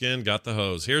lotion on the skin, got the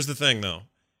hose. Here's the thing, though.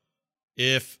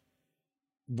 If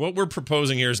what we're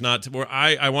proposing here is not to,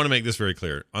 I want to make this very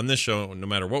clear. On this show, no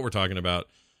matter what we're talking about,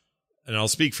 and I'll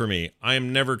speak for me, I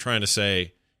am never trying to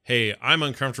say, hey, I'm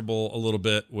uncomfortable a little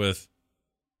bit with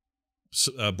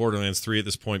Borderlands 3 at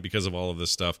this point because of all of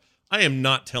this stuff. I am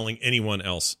not telling anyone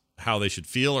else how they should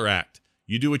feel or act.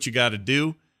 You do what you got to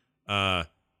do. I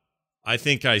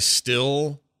think I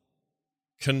still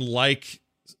can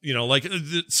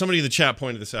somebody in the chat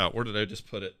pointed this out. Where did I just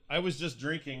put it? I was just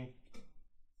drinking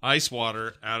ice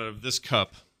water out of this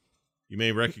cup. You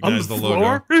may recognize the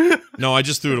logo. No, I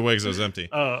just threw it away because it was empty.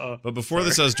 But before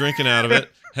this, I was drinking out of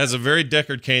it. Has a very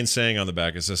Deckard Cain saying on the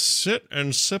back. It says "sit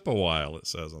and sip a while." It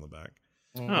says on the back.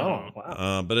 Oh,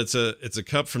 wow. But it's a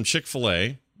cup from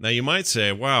Chick-fil-A. Now you might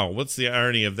say, "Wow, what's the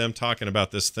irony of them talking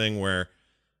about this thing where,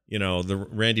 the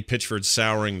Randy Pitchford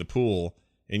souring the pool,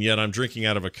 and yet I'm drinking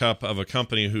out of a cup of a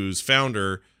company whose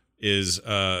founder is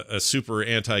a super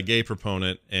anti-gay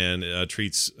proponent and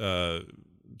treats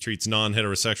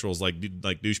non-heterosexuals like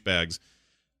douchebags.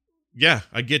 Yeah,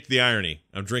 I get the irony.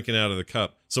 I'm drinking out of the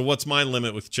cup. So what's my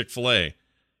limit with Chick-fil-A?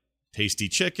 Tasty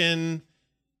chicken,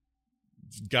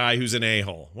 guy who's an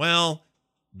a-hole. Well,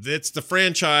 it's the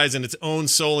franchise and it's owned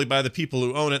solely by the people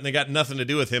who own it, and they got nothing to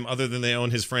do with him other than they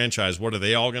own his franchise. What, are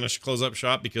they all going to close up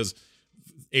shop because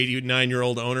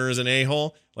 89-year-old owner is an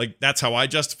a-hole? Like, that's how I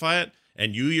justify it.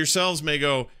 And you yourselves may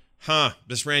go,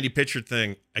 this Randy Pitchford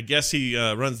thing, I guess he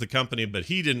runs the company, but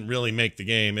he didn't really make the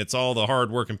game. It's all the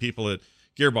hard-working people at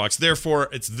Gearbox. Therefore,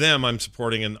 it's them I'm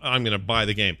supporting, and I'm going to buy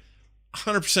the game.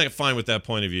 100% fine with that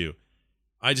point of view.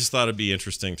 I just thought it'd be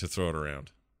interesting to throw it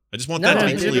around. I just want that to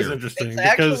be clear. It is interesting. It's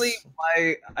actually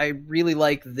why I really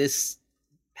like this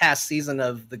past season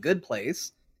of The Good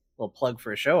Place. A little plug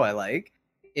for a show I like.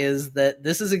 Is that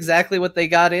this is exactly what they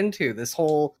got into. This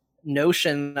whole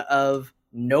notion of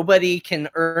nobody can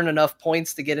earn enough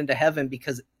points to get into heaven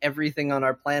because everything on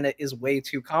our planet is way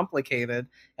too complicated.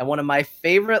 And one of my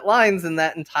favorite lines in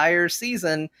that entire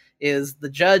season is the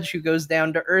judge who goes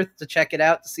down to Earth to check it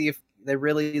out to see if there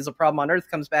really is a problem on Earth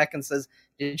comes back and says,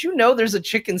 did you know there's a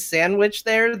chicken sandwich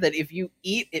there that if you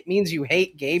eat, it means you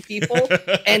hate gay people?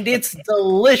 And it's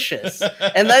delicious.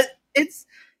 And that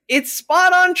it's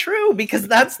spot on true, because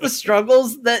that's the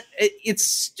struggles that it's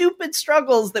stupid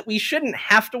struggles that we shouldn't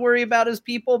have to worry about as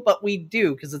people, but we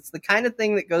do, because it's the kind of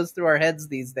thing that goes through our heads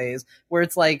these days where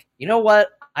it's like, you know what?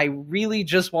 I really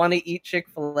just want to eat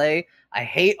Chick-fil-A. I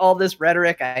hate all this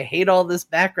rhetoric. I hate all this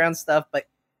background stuff, but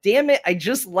damn it, I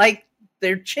just like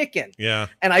their chicken. Yeah.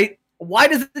 And why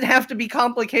does it have to be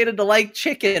complicated to like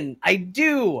chicken? I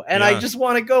do, and I just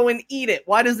want to go and eat it.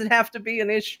 Why does it have to be an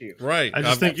issue? Right. I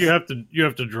just think you have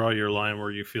to draw your line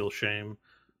where you feel shame.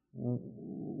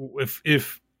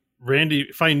 If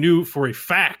I knew for a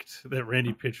fact that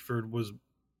Randy Pitchford was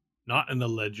not an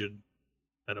alleged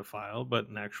pedophile, but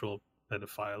an actual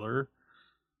pedophiler,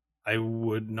 I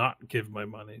would not give my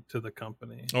money to the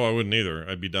company. Oh, I wouldn't either.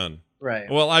 I'd be done. Right.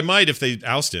 Well, I might if they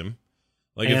oust him.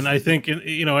 I think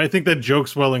that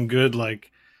joke's well and good.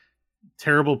 Like,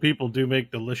 terrible people do make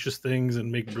delicious things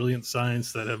and make brilliant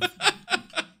science that have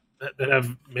that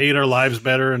have made our lives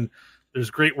better. And there's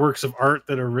great works of art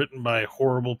that are written by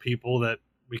horrible people that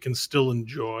we can still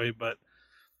enjoy. But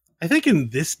I think in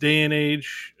this day and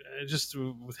age, just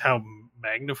with how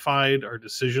magnified our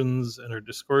decisions and our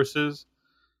discourse is,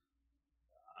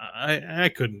 I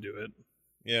couldn't do it.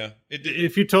 Yeah.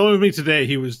 If you told me today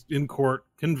he was in court,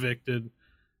 convicted,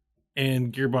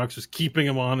 and Gearbox was keeping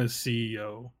him on as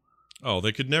CEO. Oh,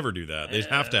 they could never do that. They'd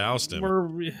have to oust him.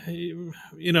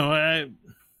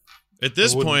 At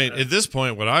this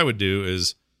point, what I would do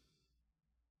is,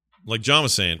 like John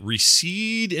was saying,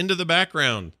 recede into the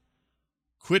background.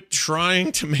 Quit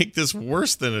trying to make this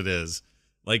worse than it is.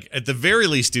 Like, at the very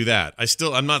least, do that.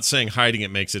 I'm not saying hiding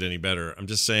it makes it any better. I'm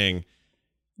just saying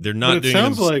they're not doing it. It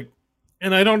sounds like,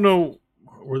 and I don't know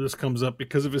where this comes up,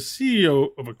 because of a CEO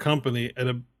of a company at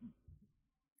a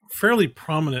fairly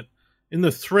prominent in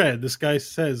the thread, this guy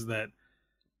says that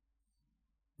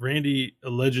Randy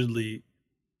allegedly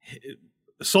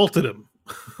assaulted him.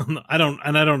 I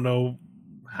don't know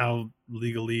how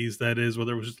legalese that is,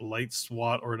 whether it was just a light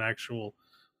swat or an actual.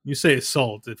 You say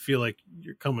assault, it feel like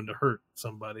you're coming to hurt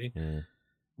somebody. It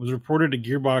was reported to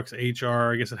Gearbox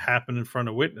HR. I guess it happened in front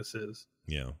of witnesses.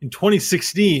 Yeah. In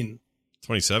 2016.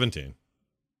 2017. It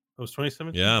was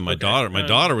 2017? Yeah, my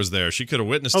daughter was there. She could have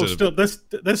witnessed it. Still,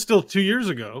 that's still 2 years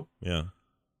ago. Yeah.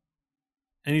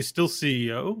 And he's still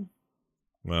CEO.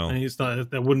 Well, and he's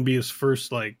not. That wouldn't be his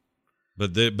first like.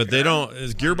 But they don't.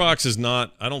 Gearbox is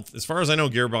not. I don't. As far as I know,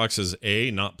 Gearbox is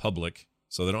not public,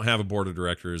 so they don't have a board of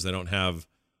directors. They don't have,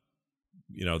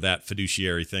 that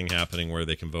fiduciary thing happening where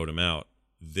they can vote him out.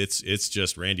 It's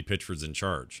just Randy Pitchford's in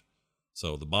charge.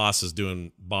 So the boss is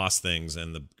doing boss things,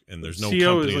 and there's no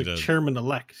CEO company is like chairman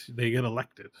elect. They get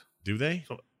elected. Do they?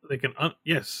 So they can.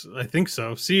 Yes, I think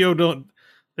so. CEO don't.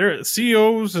 Their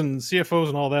CEOs and CFOs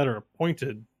and all that are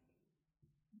appointed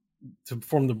to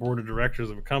form the board of directors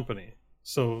of a company,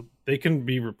 so they can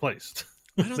be replaced.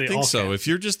 I don't think so. Can. If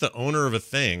you're just the owner of a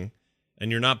thing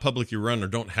and you're not publicly run or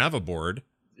don't have a board,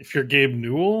 if you're Gabe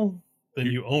Newell, then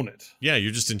you own it. Yeah,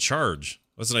 you're just in charge.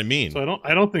 That's what I mean. So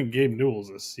I don't think Gabe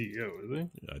Newell's a CEO, is he?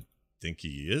 I think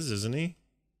he is, isn't he?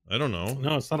 I don't know.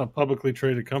 No, it's not a publicly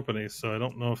traded company, so I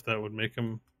don't know if that would make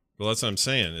him. Well, that's what I'm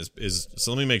saying.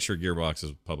 So let me make sure Gearbox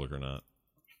is public or not.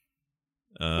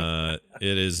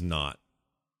 It is not.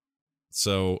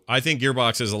 So I think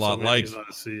Gearbox is a lot like. He's not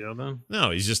a CEO then?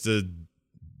 No, he's just a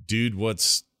dude.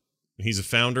 He's a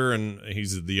founder and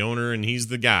he's the owner and he's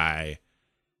the guy.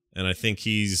 and I think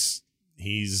he's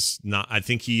not. I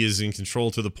think he is in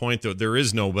control to the point that there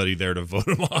is nobody there to vote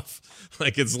him off.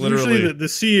 Like it's literally usually the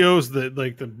CEOs that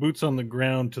like the boots on the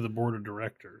ground to the board of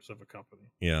directors of a company.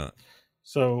 Yeah.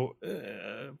 So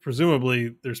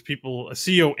presumably there's people. A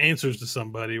CEO answers to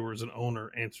somebody, whereas an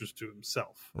owner answers to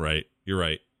himself. Right. You're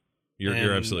right.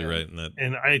 You're absolutely right in that.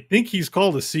 And I think he's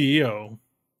called a CEO.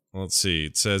 Let's see.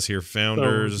 It says here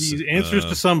founders. So he answers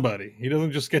to somebody. He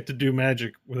doesn't just get to do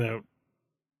magic without.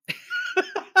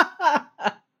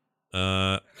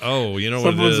 You know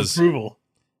what it is? Approval.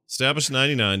 Established in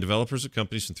 1999, developers of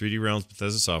companies from 3D Realms,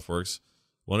 Bethesda Softworks.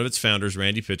 One of its founders,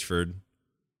 Randy Pitchford.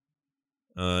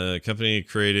 Company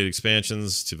created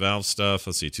expansions to Valve stuff.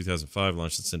 Let's see, 2005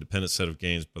 launched its independent set of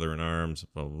games, Brother in Arms,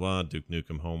 blah blah blah, Duke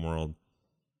Nukem Homeworld.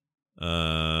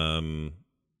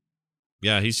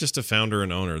 Yeah, he's just a founder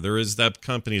and owner. That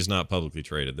company is not publicly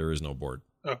traded. There is no board.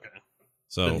 Okay.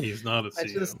 So then he's not a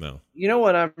CEO. No. You know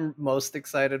what I'm most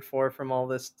excited for from all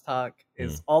this talk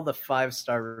is all the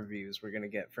 5-star reviews we're going to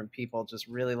get from people just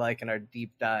really liking our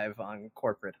deep dive on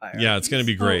corporate hierarchy. Yeah, it's going to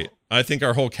be great. I think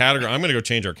our whole category, I'm going to go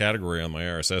change our category on my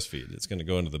RSS feed. It's going to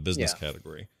go into the business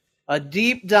category. A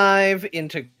deep dive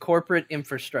into corporate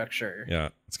infrastructure. Yeah,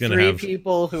 it's going to have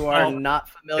people who are not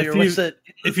familiar with it.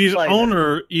 If he's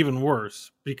owner, even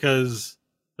worse, because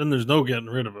then there's no getting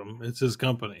rid of him. It's his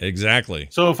company. Exactly.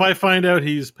 So if I find out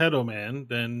he's pedo man,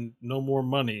 then no more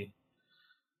money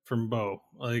from Bo.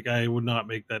 Like I would not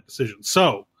make that decision.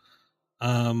 So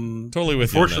totally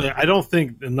with unfortunately, you. I don't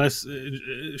think unless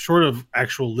short of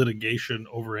actual litigation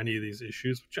over any of these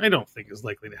issues, which I don't think is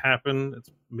likely to happen. It's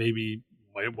maybe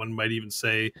one might even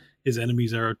say his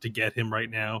enemies are out to get him right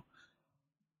now.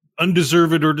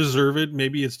 Undeserved or deserved.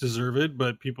 Maybe it's deserved,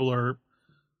 but people are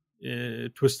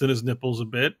twisting his nipples a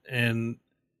bit, and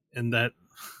that's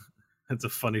a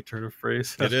funny turn of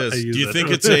phrase. It is. Do you think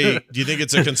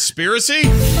it's a conspiracy?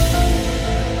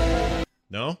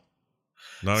 No.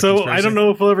 Not so I don't know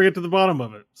if we'll ever get to the bottom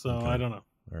of it. So okay. I don't know.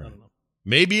 Right. I don't know.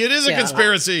 Maybe it is a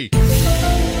conspiracy.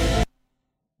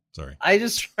 Sorry. I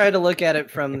just try to look at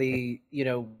it from we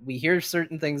hear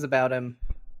certain things about him,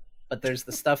 but there's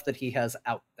the stuff that he has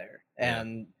out there,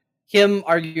 and him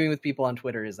arguing with people on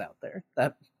Twitter is out there.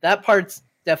 That part's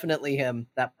definitely him.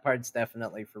 That part's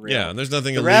definitely for real. Yeah, and there's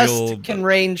nothing the illegal. The rest can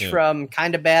range from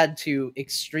kind of bad to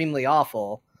extremely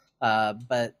awful,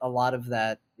 but a lot of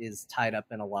that is tied up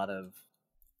in a lot of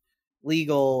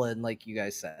legal and, like you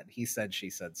guys said, he said, she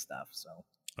said stuff. So,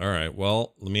 all right.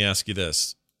 Well, let me ask you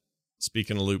this.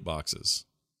 Speaking of loot boxes,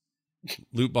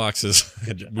 we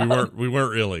weren't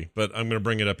really, but I'm going to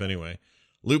bring it up anyway.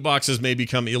 Loot boxes may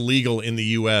become illegal in the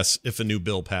U.S. if a new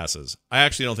bill passes. I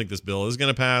actually don't think this bill is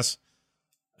going to pass.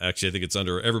 Actually, I think it's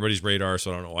under everybody's radar,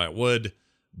 so I don't know why it would.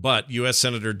 But U.S.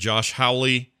 Senator Josh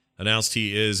Hawley announced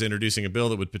he is introducing a bill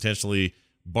that would potentially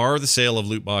bar the sale of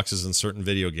loot boxes in certain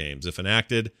video games. If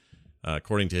enacted,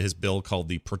 according to his bill called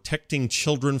the Protecting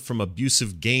Children from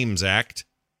Abusive Games Act,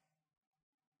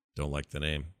 don't like the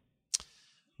name,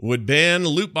 would ban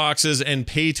loot boxes and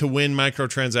pay-to-win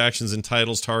microtransactions in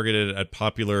titles targeted at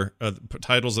popular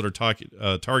titles that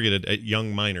are targeted at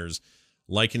young minors,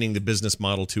 likening the business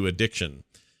model to addiction.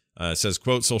 It says,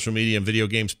 quote, social media and video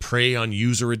games prey on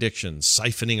user addiction,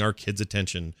 siphoning our kids'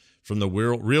 attention from the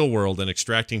real world and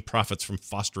extracting profits from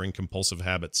fostering compulsive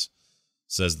habits,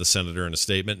 says the senator in a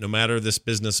statement. No matter this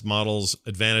business model's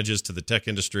advantages to the tech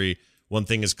industry, one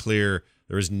thing is clear: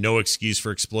 there is no excuse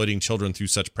for exploiting children through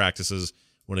such practices.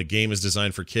 When a game is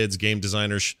designed for kids, game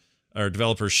designers or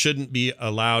developers shouldn't be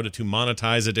allowed to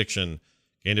monetize addiction.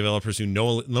 Game developers who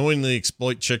knowingly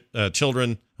exploit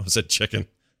children, I said chicken,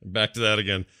 back to that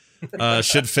again,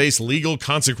 should face legal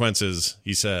consequences,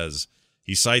 he says.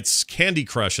 He cites Candy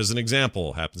Crush as an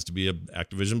example. Happens to be a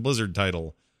Activision Blizzard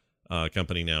title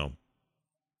company now.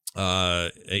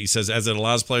 He says, as it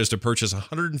allows players to purchase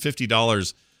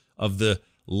 $150 of the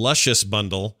Luscious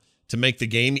bundle to make the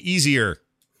game easier.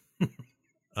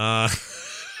 He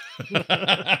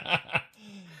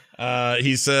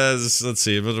says, let's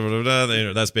see,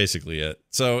 that's basically it.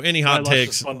 So any hot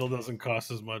takes? Bundle doesn't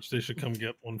cost as much. They should come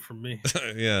get one from me.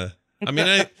 Yeah. I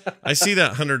mean, I see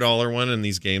that $100 one in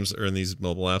these games or in these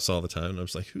mobile apps all the time. And I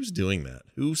was like, who's doing that?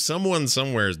 Someone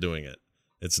somewhere is doing it.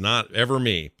 It's not ever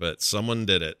me, but someone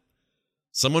did it.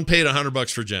 Someone paid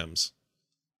 $100 for gems.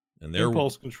 And they're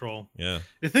impulse control. Yeah.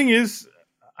 The thing is,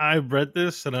 I read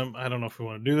this, and I don't know if we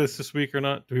want to do this week or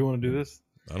not. Do we want to do this?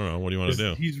 I don't know. What do you want to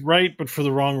do? He's right, but for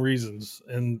the wrong reasons.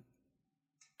 And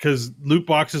because loot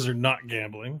boxes are not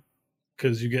gambling,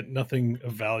 because you get nothing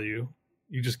of value.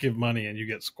 You just give money and you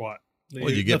get squat. Well,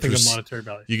 you get nothing of monetary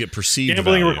value. You get perceived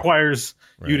Gambling value. requires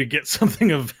Right. you to get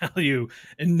something of value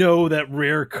and know that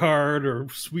rare card or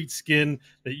sweet skin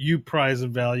that you prize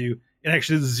and value. It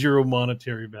actually has zero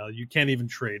monetary value. You can't even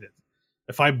trade it.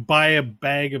 If I buy a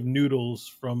bag of noodles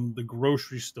from the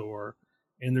grocery store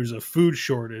and there's a food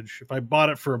shortage, if I bought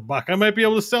it for $1, I might be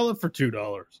able to sell it for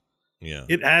 $2. Yeah.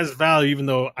 It has value, even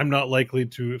though I'm not likely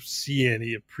to see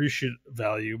any appreciate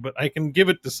value, but I can give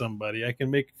it to somebody. I can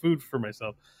make food for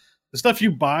myself. The stuff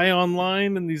you buy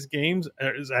online in these games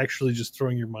is actually just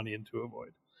throwing your money into a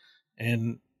void.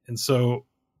 And so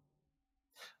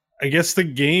I guess the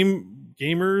game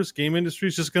industry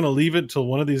is just going to leave it till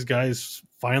one of these guys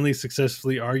finally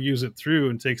successfully argues it through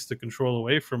and takes the control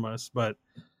away from us. But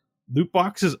loot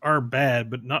boxes are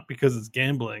bad, but not because it's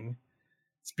gambling.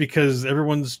 It's because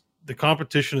the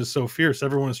competition is so fierce.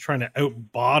 Everyone is trying to out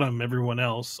bottom everyone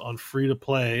else on free to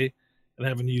play and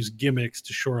having to use gimmicks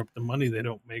to shore up the money they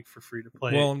don't make for free to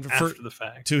play after the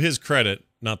fact. To his credit,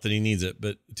 not that he needs it,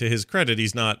 but to his credit,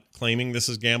 he's not claiming this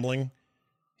is gambling.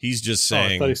 He's just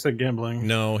saying... I thought he said gambling.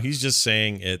 No, he's just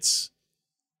saying it's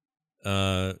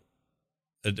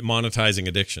monetizing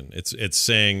addiction. It's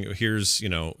saying, here's,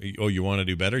 you want to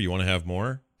do better? You want to have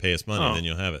more? Pay us money, then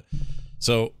you'll have it.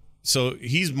 So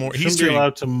he's more... He's be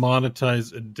allowed to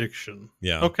monetize addiction.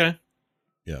 Yeah. Okay.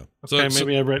 Yeah. Okay,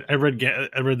 maybe I read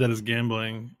that as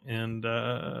gambling, and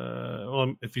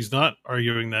well, if he's not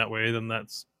arguing that way, then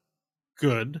that's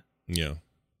good. Yeah.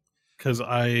 Because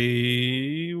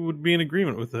I would be in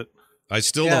agreement with it. I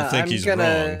still don't think he's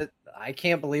wrong. I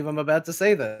can't believe I'm about to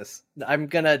say this. I'm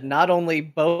gonna not only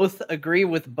both agree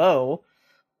with Bo,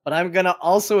 but I'm gonna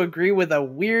also agree with a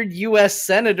weird U.S.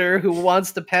 senator who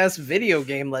wants to pass video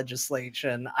game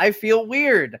legislation. I feel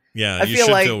weird. Yeah, I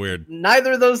feel like feel weird.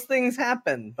 Neither of those things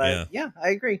happen. But yeah, I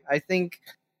agree. I think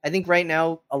right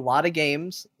now a lot of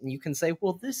games, you can say,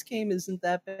 well, this game isn't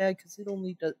that bad because it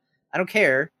only does. I don't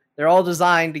care. They're all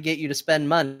designed to get you to spend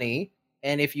money.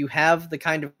 And if you have the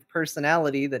kind of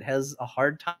personality that has a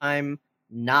hard time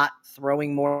not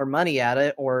throwing more money at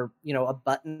it, or, a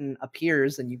button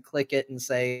appears and you click it and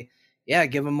say, yeah,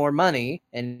 give them more money,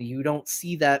 and you don't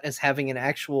see that as having an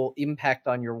actual impact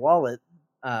on your wallet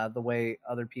the way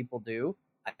other people do,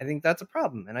 I think that's a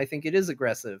problem. And I think it is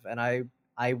aggressive. And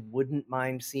I wouldn't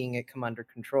mind seeing it come under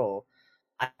control.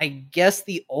 I guess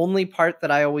the only part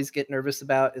that I always get nervous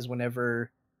about is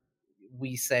whenever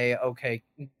we say, okay,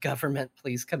 government,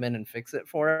 please come in and fix it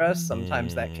for us.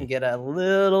 Sometimes that can get a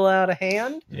little out of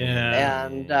hand. Yeah.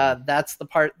 And that's the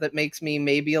part that makes me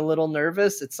maybe a little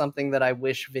nervous. It's something that I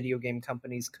wish video game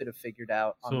companies could have figured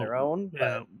out on their own.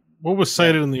 Yeah. But what was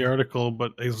cited in the article,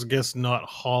 but I guess not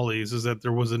Holly's, is that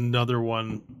there was another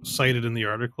one cited in the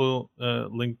article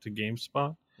linked to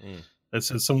GameSpot that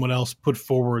said someone else put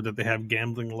forward that they have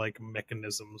gambling-like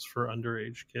mechanisms for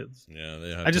underage kids.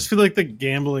 Yeah, I just feel like the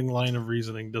gambling line of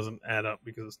reasoning doesn't add up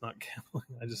because it's not gambling.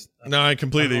 I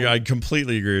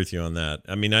completely agree with you on that.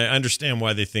 I mean, I understand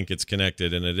why they think it's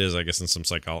connected, and it is, I guess, in some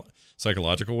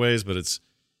psychological ways, but it's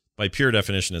by pure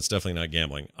definition, it's definitely not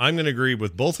gambling. I'm going to agree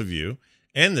with both of you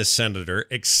and this senator,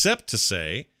 except to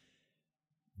say,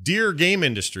 dear game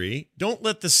industry, don't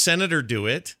let the senator do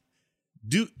it.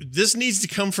 This needs to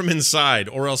come from inside,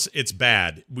 or else it's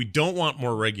bad. We don't want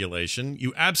more regulation.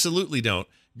 You absolutely don't.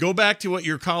 Go back to what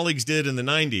your colleagues did in the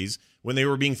 90s when they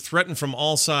were being threatened from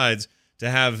all sides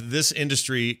to have this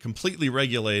industry completely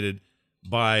regulated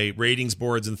by ratings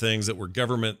boards and things that were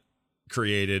government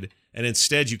created. And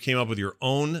instead, you came up with your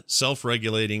own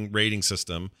self-regulating rating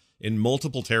system in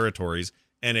multiple territories,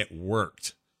 and it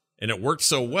worked. And it worked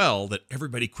so well that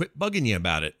everybody quit bugging you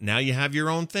about it. Now you have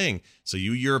your own thing. So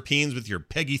you Europeans with your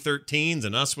PEGI 13s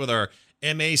and us with our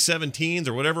MA 17s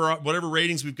or whatever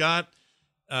ratings we've got,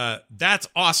 that's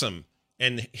awesome.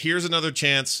 And here's another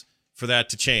chance for that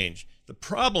to change. The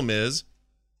problem is,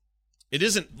 it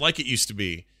isn't like it used to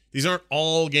be. These aren't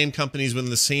all game companies within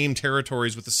the same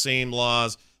territories with the same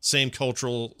laws, same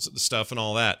cultural stuff and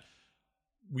all that.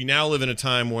 We now live in a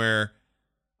time where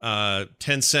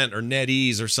Tencent or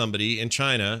NetEase or somebody in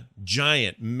China,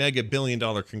 giant mega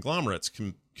billion-dollar conglomerates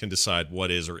can decide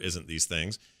what is or isn't these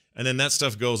things. And then that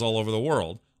stuff goes all over the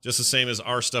world, just the same as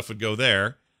our stuff would go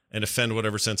there and offend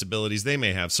whatever sensibilities they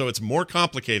may have. So it's more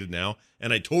complicated now,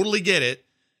 and I totally get it,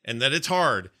 and that it's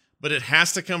hard, but it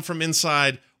has to come from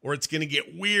inside or it's going to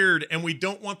get weird, and we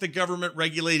don't want the government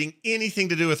regulating anything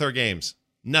to do with our games.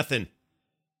 Nothing.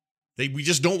 We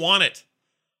just don't want it.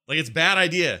 Like, it's a bad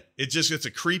idea. It's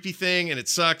a creepy thing, and it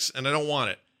sucks, and I don't want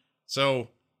it. So,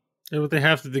 yeah, but they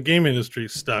have to. The game industry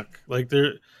is stuck. Like,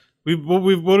 what have we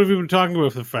been talking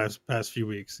about for the past few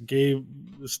weeks?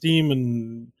 Steam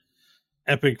and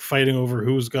Epic fighting over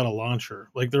who's got a launcher.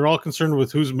 Like they're all concerned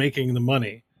with who's making the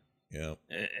money. Yeah.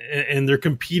 And they're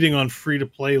competing on free to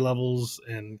play levels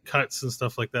and cuts and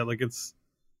stuff like that. Like it's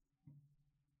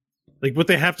like what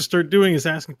they have to start doing is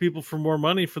asking people for more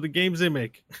money for the games they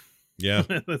make. Yeah.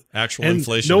 Actual and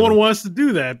inflation. No one wants to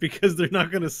do that because they're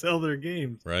not going to sell their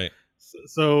games. Right.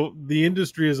 So the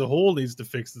industry as a whole needs to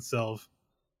fix itself.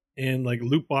 And like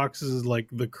loot boxes is like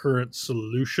the current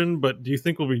solution. But do you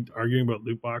think we'll be arguing about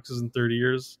loot boxes in 30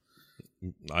 years?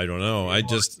 I don't know.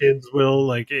 Kids will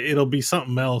like it'll be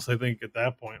something else. I think at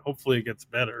that point, hopefully it gets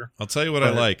better. I'll tell you what I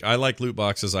like. I like loot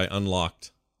boxes I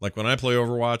unlocked. Like when I play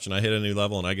Overwatch and I hit a new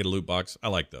level and I get a loot box, I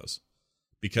like those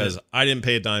because I didn't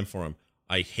pay a dime for them.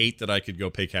 I hate that I could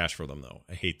go pay cash for them though.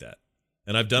 I hate that,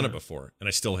 and I've done it before, and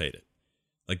I still hate it.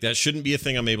 Like that shouldn't be a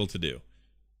thing I'm able to do.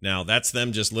 Now that's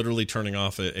them just literally turning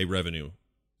off a revenue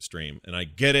stream, and I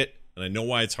get it, and I know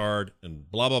why it's hard, and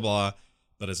blah blah blah.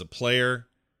 But as a player,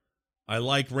 I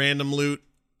like random loot.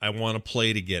 I want to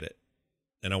play to get it,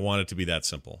 and I want it to be that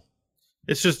simple.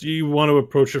 It's just you want to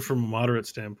approach it from a moderate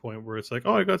standpoint, where it's like,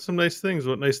 oh, I got some nice things.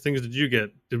 What nice things did you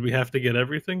get? Did we have to get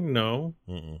everything? No.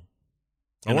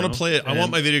 I want to play it. I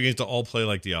want my video games to all play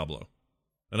like Diablo,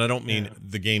 and I don't mean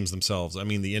the games themselves. I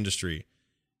mean the industry.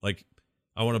 Like,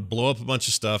 I want to blow up a bunch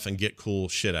of stuff and get cool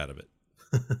shit out of it.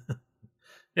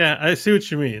 Yeah, I see what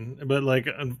you mean, but like,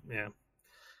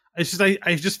 it's just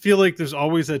I just feel like there's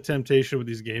always that temptation with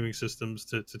these gaming systems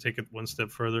to take it one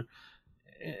step further.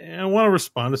 And I want to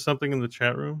respond to something in the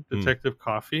chat room. Detective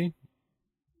Coffee.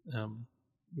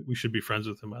 We should be friends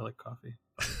with him. I like coffee.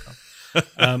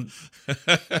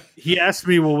 He asked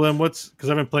me, well, then what's, because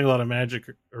I've been playing a lot of Magic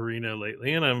Arena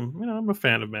lately, and I'm a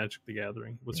fan of Magic the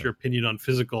Gathering. What's your opinion on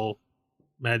physical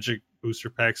Magic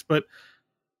booster packs? But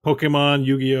Pokemon,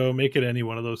 Yu-Gi-Oh, make it any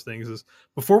one of those things. Is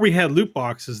before we had loot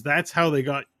boxes, that's how they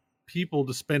got people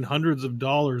to spend hundreds of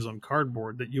dollars on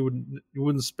cardboard that you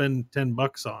wouldn't spend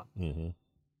 $10 on. Mm-hmm.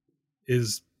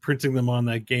 Is printing them on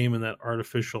that game in that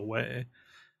artificial way.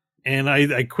 And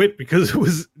I quit because it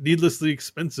was needlessly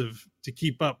expensive to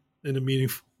keep up in a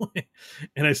meaningful way.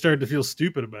 And I started to feel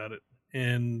stupid about it.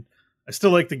 And I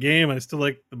still like the game. I still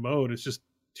like the mode. It's just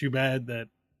too bad that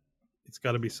it's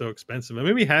got to be so expensive. And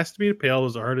maybe it has to be to pay all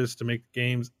those artists to make the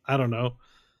games. I don't know.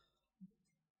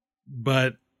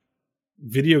 But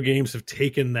video games have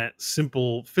taken that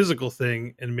simple physical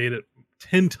thing and made it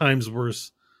 10 times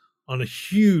worse on a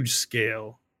huge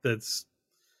scale. That's,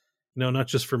 not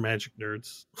just for Magic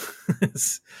nerds.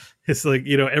 it's like,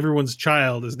 everyone's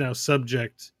child is now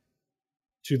subject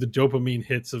to the dopamine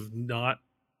hits of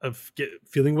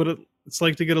feeling what it's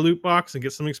like to get a loot box and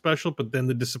get something special, but then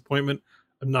the disappointment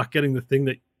of not getting the thing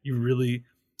that you really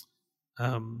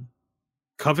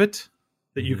covet,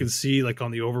 that you can see like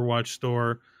on the Overwatch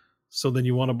store. So then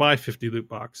you want to buy 50 loot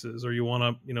boxes, or you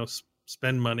want to,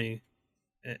 spend money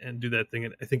and do that thing.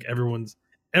 And I think everyone's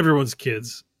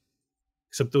kids,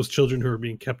 except those children who are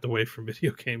being kept away from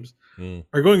video games,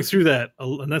 are going through that.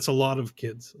 And that's a lot of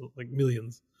kids, like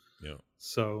millions. Yeah.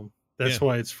 So that's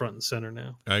why it's front and center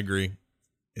now. I agree.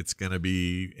 It's going to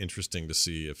be interesting to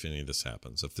see if any of this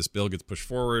happens. If this bill gets pushed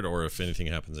forward, or if anything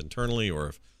happens internally, or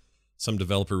if some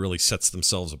developer really sets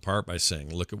themselves apart by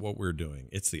saying, look at what we're doing.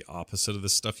 It's the opposite of the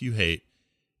stuff you hate.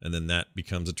 And then that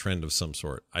becomes a trend of some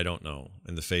sort. I don't know.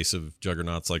 In the face of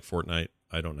juggernauts like Fortnite,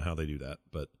 I don't know how they do that,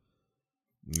 but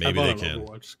maybe they can.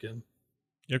 Overwatch skin.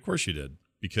 Yeah, of course you did,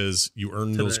 because you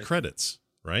earned those credits,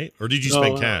 right? Or did you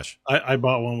spend cash? I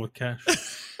bought one with cash.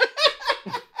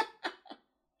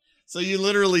 So you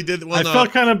literally did. Well, I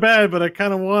felt kind of bad, but I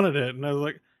kind of wanted it, and I was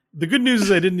like, the good news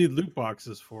is I didn't need loot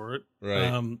boxes for it.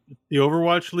 Right. The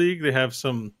Overwatch League, they have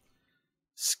some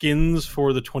skins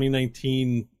for the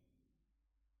 2019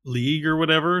 league or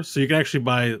whatever, so you can actually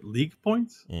buy league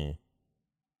points. I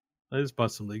just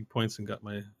bought some league points and got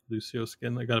my Lucio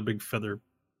skin. I got a big feather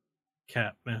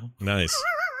cap now. Nice.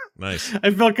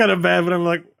 I felt kind of bad, but I'm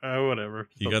like, whatever.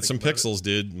 You got some pixels,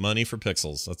 dude. Money for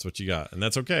pixels. That's what you got, and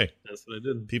that's okay. That's what I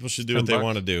did. People should do what they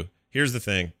want to do. Here's the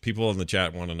thing. People in the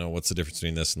chat want to know what's the difference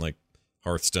between this and like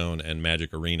Hearthstone and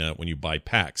Magic Arena when you buy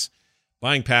packs.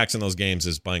 Buying packs in those games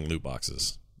is buying loot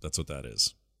boxes. That's what that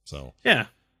is. So yeah.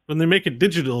 When they make it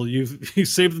digital, you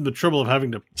save them the trouble of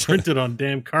having to print it on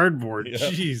damn cardboard.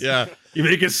 Jeez. Yeah. You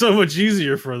make it so much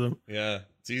easier for them. Yeah.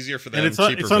 It's easier for them. And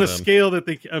it's on a scale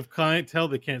that of clientele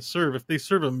they can't serve. If they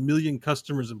serve 1 million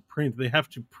customers in print, they have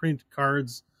to print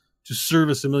cards to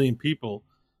service 1 million people.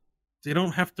 They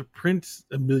don't have to print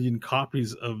 1 million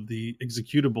copies of the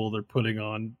executable they're putting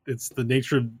on. It's the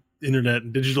nature of internet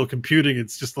and digital computing.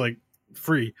 It's just like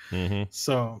free. Mm-hmm.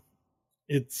 So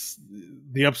it's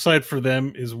the upside for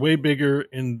them is way bigger,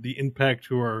 and the impact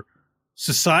to our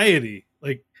society.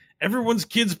 Like everyone's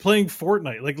kids playing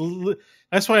Fortnite. Like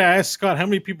that's why I asked Scott, how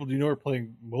many people do you know are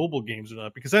playing mobile games or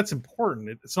not? Because that's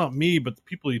important. It's not me, but the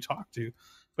people you talk to.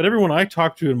 But everyone I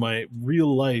talk to in my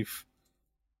real life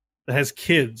that has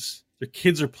kids, their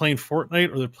kids are playing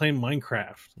Fortnite or they're playing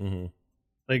Minecraft. Mm-hmm.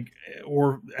 Like,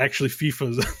 or actually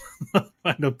FIFA's.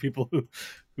 I know people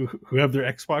who have their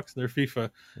Xbox and their FIFA.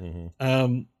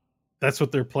 Mm-hmm. That's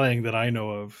what they're playing that I know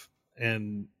of.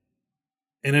 And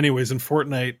anyways, in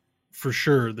Fortnite, for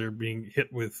sure, they're being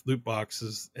hit with loot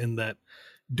boxes and that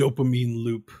dopamine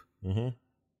loop Mm-hmm.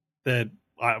 that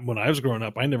when I was growing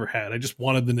up, I never had. I just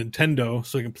wanted the Nintendo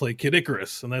so I can play Kid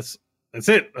Icarus, and that's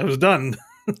it. I was done.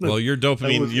 Well, your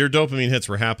dopamine hits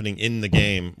were happening in the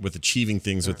game with achieving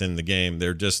things within the game.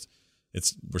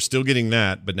 We're still getting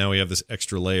that, but now we have this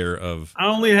extra layer of. I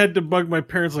only had to bug my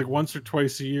parents like once or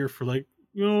twice a year for like,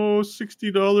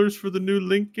 $60 for the new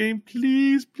Link game,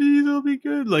 please, it'll be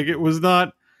good. Like it was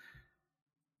not.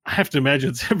 I have to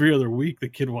imagine it's every other week the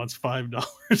kid wants $5 or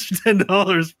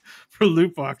 $10 for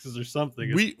loot boxes or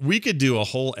something. We could do a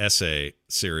whole essay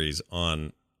series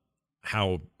on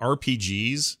how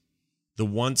RPGs, the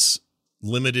once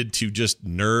limited to just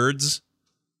nerds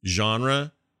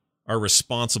genre, are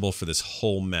responsible for this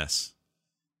whole mess.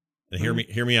 And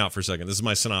hear me out for a second. This is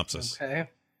my synopsis. Okay.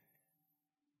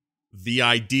 The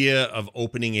idea of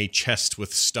opening a chest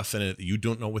with stuff in it that you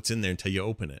don't know what's in there until you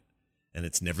open it, and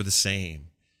it's never the same.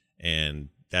 And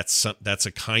that's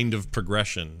a kind of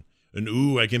progression.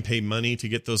 And I can pay money to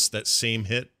get that same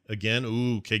hit again.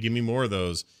 Okay, give me more of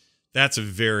those. That's a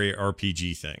very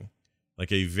RPG thing,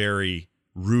 like a very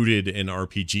rooted in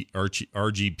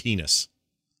RG penis.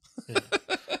 Yeah.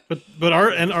 But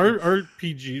our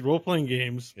RPG role playing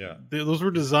games, those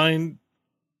were designed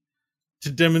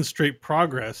to demonstrate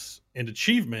progress and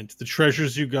achievement, the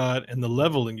treasures you got and the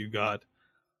leveling you got.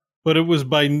 But it was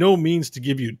by no means to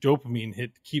give you a dopamine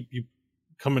hit to keep you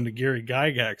coming to Gary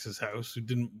Gygax's house, who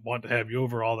didn't want to have you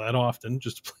over all that often.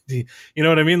 Just to play you know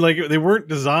what I mean? Like they weren't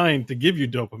designed to give you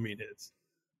dopamine hits.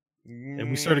 And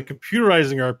we started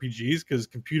computerizing RPGs because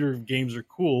computer games are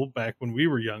cool back when we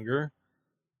were younger.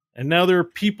 And now there are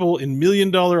people in $1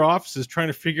 million offices trying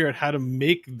to figure out how to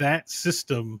make that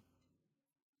system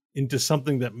into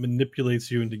something that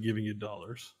manipulates you into giving you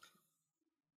dollars.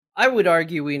 I would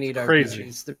argue we need Crazy.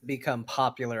 RPGs to become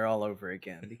popular all over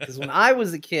again. Because when I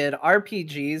was a kid,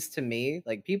 RPGs to me,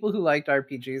 like people who liked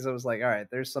RPGs, I was like, all right,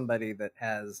 there's somebody that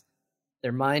has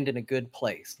their mind in a good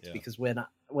place. Yeah. Because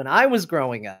when I was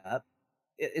growing up,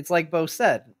 it's like Bo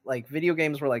said, like video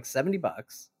games were like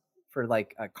 $70 for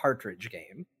like a cartridge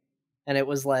game. And it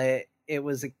was a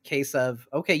case of,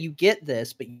 okay, you get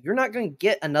this, but you're not going to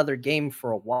get another game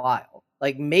for a while.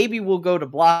 Like maybe we'll go to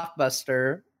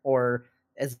Blockbuster, or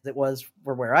as it was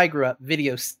for where I grew up,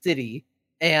 Video City,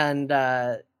 and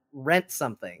rent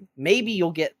something. Maybe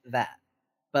you'll get that.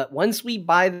 But once we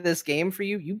buy this game for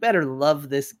you, you better love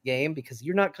this game because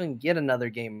you're not going to get another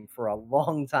game for a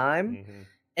long time. Mm-hmm.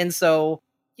 And so,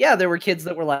 yeah, there were kids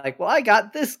that were like, well, I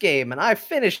got this game and I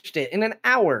finished it in an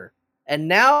hour. And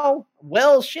now,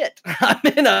 well, shit, I'm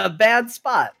in a bad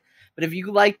spot. But if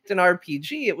you liked an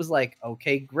RPG, it was like,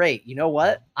 okay, great. You know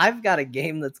what? I've got a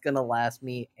game that's going to last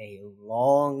me a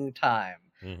long time.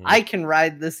 Mm-hmm. I can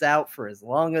ride this out for as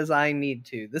long as I need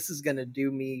to. This is going to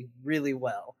do me really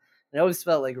well. And it always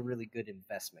felt like a really good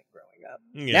investment growing up.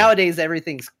 Yeah. Nowadays,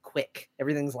 everything's quick.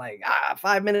 Everything's like,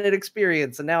 5-minute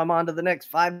experience. And now I'm on to the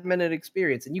next 5-minute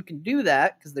experience. And you can do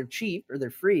that because they're cheap or they're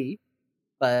free.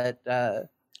 But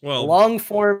long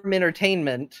form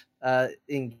entertainment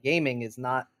in gaming is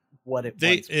not what it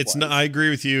was. Not, I agree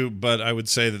with you, but I would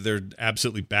say that they're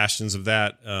absolutely bastions of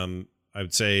that. I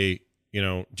would say,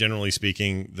 generally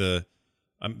speaking, the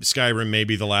Skyrim may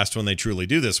be the last one they truly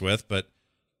do this with, but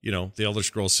the Elder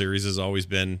Scrolls series has always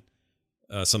been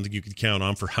something you could count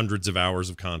on for hundreds of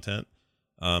hours of content.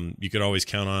 You could always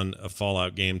count on a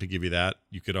Fallout game to give you that.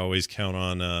 You could always count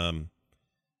on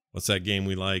what's that game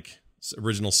we like?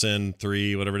 Original Sin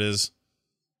 3, whatever it is.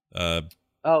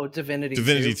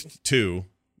 Divinity 2.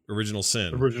 Original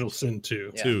Sin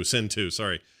 2. Yeah. Sin 2,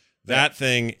 sorry. That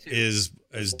thing is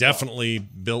definitely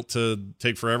built to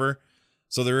take forever.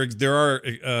 So there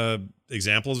are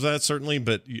examples of that, certainly,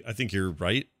 but I think you're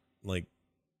right. Like,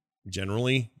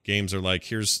 generally, games are like,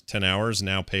 here's 10 hours,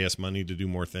 now pay us money to do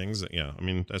more things. Yeah, I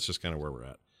mean, that's just kind of where we're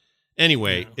at.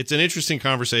 Anyway, It's an interesting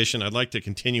conversation. I'd like to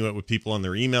continue it with people on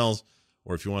their emails,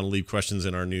 or if you want to leave questions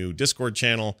in our new Discord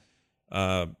channel.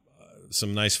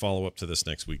 Some nice follow-up to this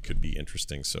next week could be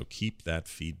interesting, so keep that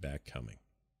feedback coming.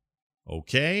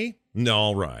 Okay?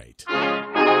 All right.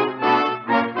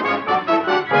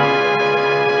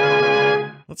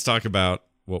 Let's talk about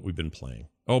what we've been playing.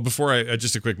 Oh, before I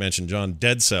just a quick mention, John,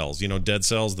 Dead Cells. You know, Dead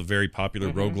Cells, the very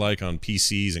popular roguelike on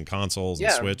PCs and consoles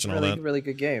and Switch and all that. Really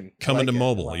good game. Coming to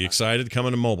mobile. Are you excited?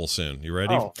 Coming to mobile soon. You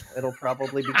ready? Oh, it'll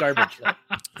probably be garbage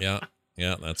though.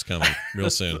 Yeah, that's coming real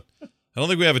soon. I don't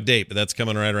think we have a date, but that's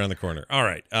coming right around the corner. All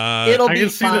right. It'll be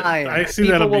fine. I see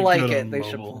People that'll will be like good it. on They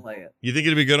mobile. should play it. You think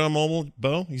it'll be good on mobile,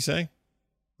 Bo? You say? Is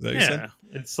that what you said?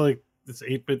 It's like this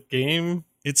 8-bit game.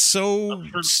 It's so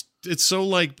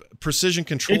like precision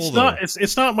control. It's though. not.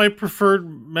 It's not my preferred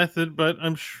method, but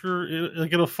I'm sure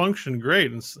it'll function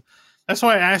great. And that's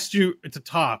why I asked you at the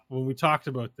top when we talked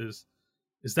about this.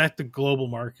 Is that the global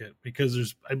market? Because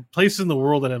there's places in the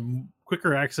world that have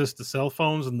quicker access to cell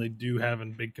phones than they do have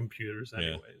in big computers,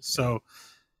 anyways. Yeah. So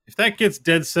if that gets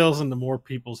Dead Cells into more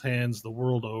people's hands the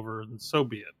world over, then so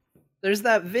be it. There's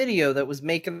that video that was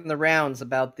making the rounds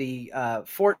about the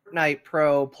Fortnite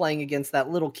pro playing against that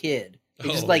little kid.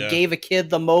 He just gave a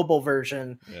kid the mobile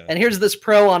version. Yeah. And here's this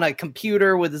pro on a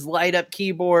computer with his light up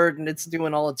keyboard and it's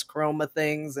doing all its chroma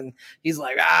things. And he's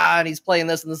like, and he's playing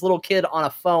this. And this little kid on a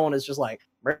phone is just like,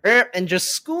 and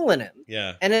just schooling him.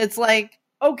 Yeah. And it's like,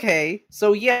 okay,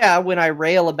 so yeah, when I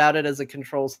rail about it as a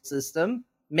control system,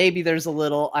 maybe there's a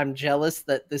little, I'm jealous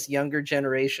that this younger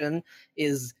generation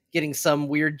is getting some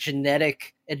weird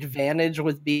genetic advantage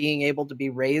with being able to be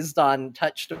raised on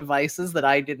touch devices that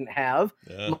I didn't have.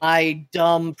 Yeah. My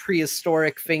dumb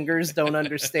prehistoric fingers don't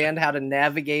understand how to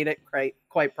navigate it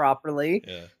quite properly.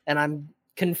 Yeah. And I'm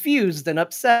confused and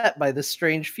upset by this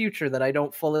strange future that I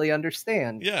don't fully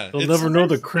understand. Yeah, they'll never know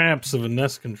the cramps of a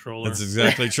NES controller. That's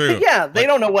exactly true. Yeah, they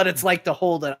don't know what it's like to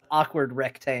hold an awkward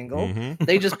rectangle. Mm-hmm.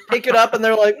 They just pick it up and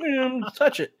they're like,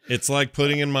 touch it. It's like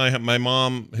putting in my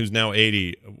mom, who's now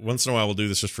 80. Once in a while, we'll do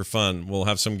this just for fun. We'll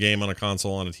have some game on a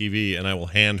console on a TV, and I will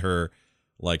hand her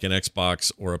like an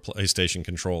Xbox or a PlayStation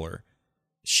controller.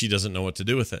 She doesn't know what to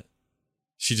do with it.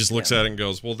 She just looks at it and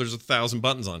goes, "Well, there's 1,000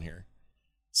 buttons on here."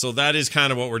 So that is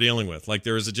kind of what we're dealing with. Like,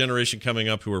 there is a generation coming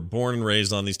up who are born and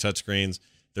raised on these touchscreens.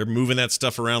 They're moving that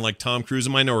stuff around like Tom Cruise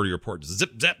in Minority Report.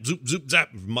 Zip, zap, zoop, zoop, zap,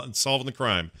 solving the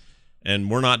crime.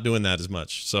 And we're not doing that as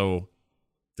much. So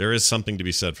there is something to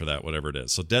be said for that, whatever it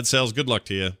is. So Dead Cells, good luck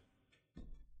to you.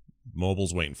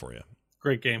 Mobile's waiting for you.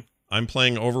 Great game. I'm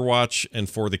playing Overwatch and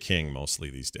For the King mostly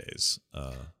these days.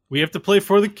 We have to play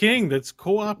For the King. That's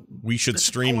co-op. We should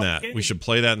stream that. Game. We should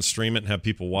play that and stream it and have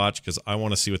people watch because I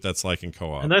want to see what that's like in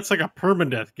co-op. And that's like a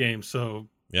permadeath game, so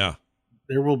yeah,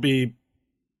 there will be,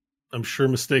 I'm sure,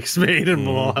 mistakes made, and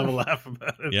we'll all have a laugh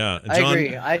about it. Yeah, John, I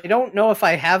agree. I don't know if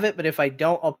I have it, but if I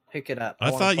don't, I'll pick it up.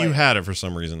 I thought you had it for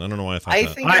some reason. I don't know why I thought that. I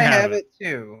think I have it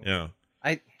too. Yeah,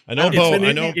 I know. Bo,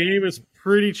 I know. The game is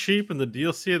pretty cheap, and the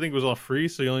DLC I think was all free,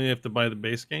 so you only have to buy the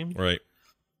base game. Right.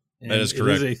 That is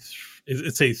correct.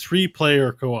 It's a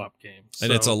 3-player co-op game,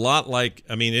 and it's a lot like.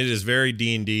 I mean, it is very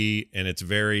D&D, and it's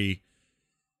very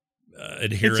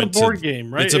adherent. It's a board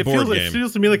game, right? It's a board game. It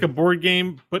feels to me like a board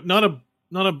game, but not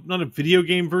a video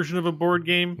game version of a board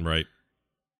game, right?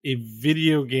 A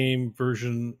video game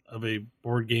version of a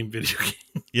board game video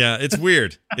game. Yeah, it's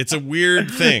weird. It's a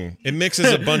weird thing. It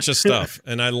mixes a bunch of stuff,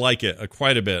 and I like it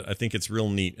quite a bit. I think it's real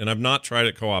neat, and I've not tried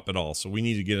it co-op at all, so we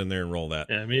need to get in there and roll that.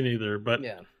 Yeah, me neither. But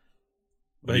yeah.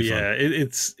 But yeah,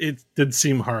 it did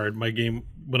seem hard. My game,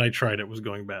 when I tried it, was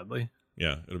going badly.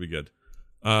 Yeah, it'll be good.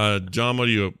 John, what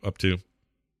are you up to?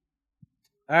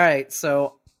 All right,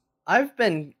 so I've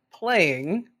been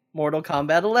playing Mortal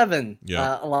Kombat 11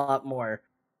 a lot more,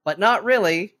 but not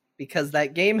really, because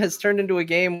that game has turned into a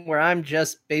game where I'm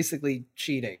just basically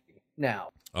cheating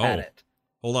now at it.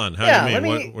 Hold on. How do you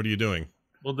mean? What are you doing?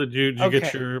 Well, did you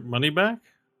get your money back?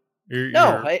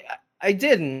 No, I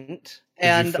didn't.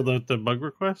 Did you fill out the bug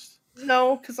request?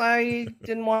 No, because I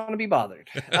didn't want to be bothered.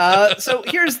 So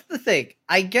here's the thing.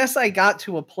 I guess I got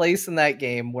to a place in that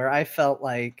game where I felt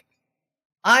like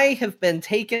I have been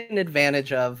taken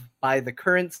advantage of by the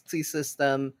currency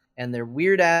system and their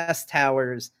weird-ass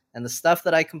towers and the stuff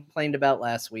that I complained about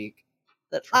last week,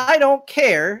 that I don't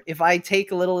care if I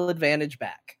take a little advantage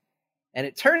back. And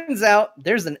it turns out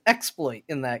there's an exploit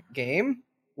in that game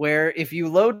where if you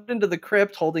load into the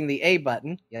crypt holding the A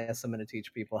button, yes, I'm going to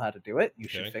teach people how to do it. You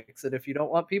should fix it if you don't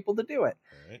want people to do it.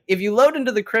 Right. If you load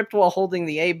into the crypt while holding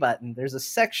the A button, there's a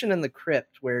section in the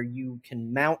crypt where you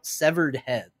can mount severed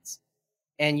heads.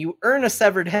 And you earn a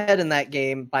severed head in that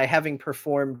game by having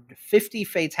performed 50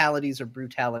 fatalities or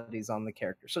brutalities on the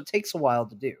character. So it takes a while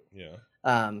to do. Yeah.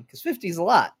 Because 50 is a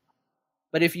lot.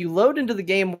 But if you load into the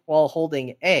game while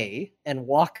holding A and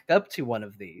walk up to one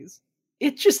of these,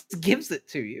 it just gives it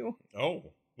to you. Oh,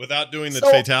 without doing the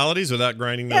fatalities, without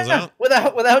grinding those out?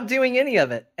 Without doing any of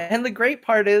it. And the great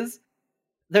part is,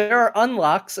 there are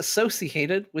unlocks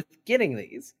associated with getting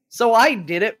these. So I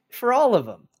did it for all of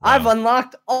them. Wow. I've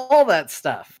unlocked all that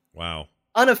stuff. Wow.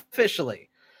 Unofficially.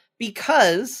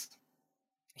 Because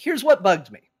here's what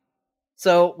bugged me.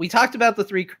 So we talked about the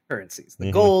 3 currencies,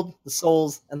 the gold, the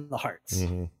souls, and the hearts.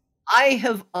 I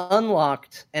have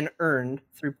unlocked and earned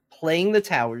through playing the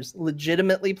towers,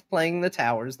 legitimately playing the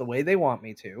towers the way they want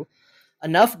me to,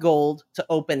 enough gold to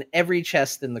open every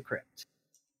chest in the crypt.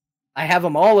 I have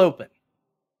them all open.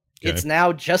 Okay. It's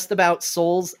now just about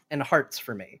souls and hearts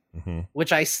for me,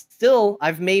 which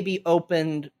I've maybe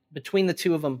opened between the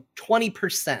 2 of them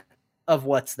 20% of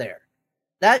what's there.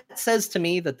 That says to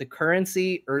me that the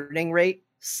currency earning rate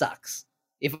sucks.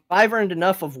 If I've earned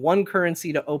enough of one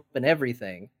currency to open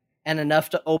everything and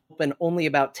enough to open only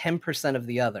about 10% of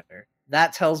the other,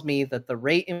 that tells me that the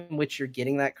rate in which you're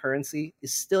getting that currency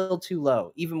is still too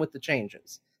low, even with the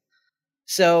changes.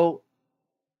 So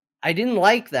I didn't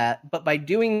like that, but by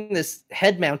doing this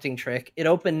head mounting trick, it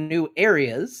opened new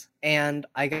areas and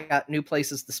I got new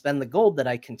places to spend the gold that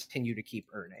I continue to keep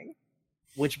earning,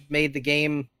 which made the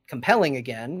game compelling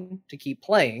again to keep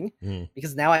playing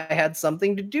because now I had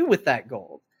something to do with that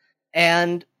gold.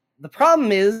 And the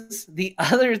problem is the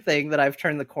other thing that I've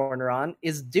turned the corner on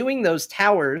is doing those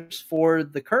towers for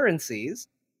the currencies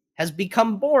has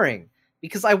become boring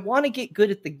because I want to get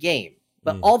good at the game,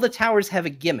 but all the towers have a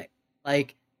gimmick.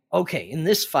 Like, okay, in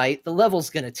this fight, the level's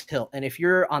going to tilt. And if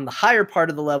you're on the higher part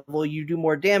of the level, you do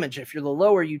more damage. If you're the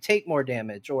lower, you take more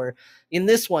damage. Or in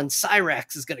this one,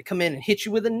 Cyrax is going to come in and hit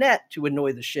you with a net to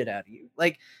annoy the shit out of you.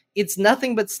 Like, it's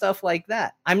nothing but stuff like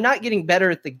that. I'm not getting better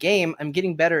at the game. I'm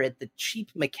getting better at the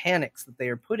cheap mechanics that they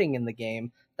are putting in the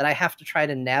game that I have to try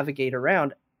to navigate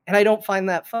around. And I don't find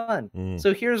that fun.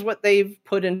 So here's what they've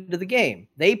put into the game.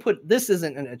 This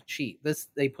isn't a cheat. This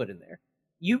they put in there.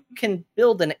 You can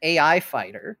build an AI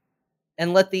fighter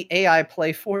and let the AI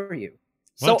play for you.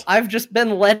 What? So I've just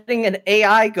been letting an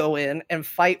AI go in and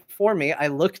fight for me. I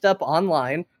looked up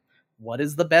online, what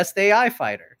is the best AI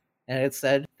fighter? And it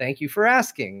said, thank you for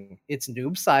asking. It's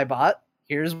Noob Saibot.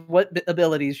 Here's what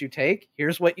abilities you take.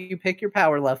 Here's what you pick your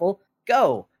power level.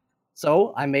 Go.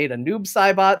 So I made a Noob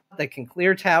Saibot that can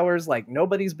clear towers like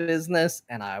nobody's business.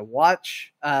 And I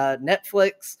watch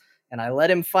Netflix and I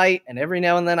let him fight. And every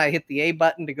now and then I hit the A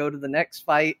button to go to the next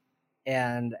fight.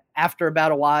 And after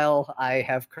about a while, I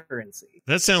have currency.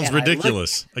 That sounds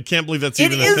ridiculous. I can't believe that's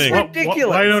even a thing. It is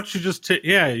ridiculous. Why don't you just...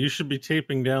 you should be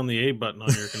taping down the A button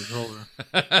on your controller.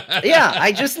 Yeah,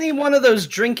 I just need one of those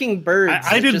drinking birds.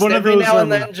 I did one of those... Every now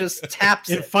and then just taps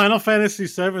in Final Fantasy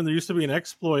VII, there used to be an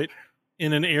exploit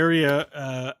in an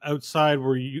area outside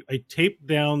where I taped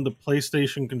down the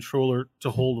PlayStation controller to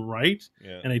hold right,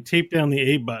 and I taped down the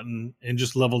A button and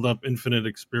just leveled up infinite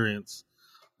experience.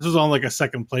 This was on like a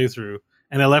second playthrough,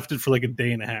 and I left it for like a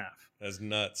day and a half. That's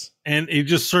nuts. And it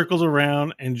just circles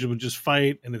around, and you would just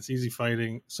fight, and it's easy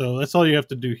fighting. So that's all you have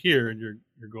to do here, and you're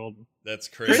golden. That's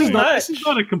crazy. This is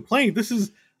not a complaint. This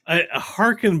is a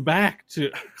harken back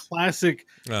to classic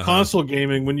console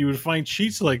gaming when you would find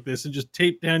cheats like this and just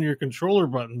tape down your controller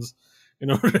buttons in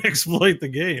order to exploit the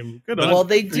game. Well,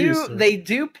 they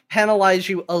do penalize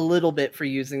you a little bit for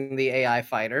using the AI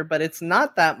fighter, but it's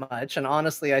not that much. And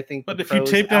honestly, I think. But if you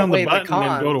tape down the button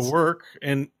and go to work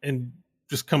and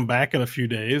just come back in a few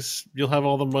days, you'll have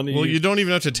all the money. Well, you don't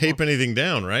even have to tape anything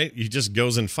down, right? He just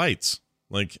goes and fights.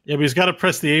 Like, yeah, but he's got to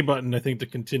press the A button, I think, to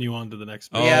continue on to the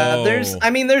next button. Yeah,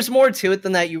 there's more to it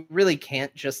than that. You really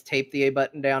can't just tape the A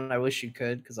button down. I wish you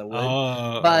could, because I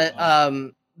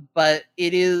would. But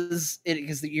it is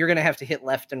because you're going to have to hit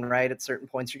left and right at certain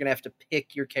points. You're going to have to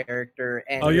pick your character.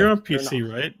 And you're on PC,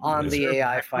 right? On the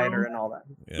AI fighter and all that.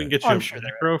 Yeah. We can get you I'm sure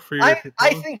macro for your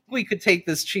I think we could take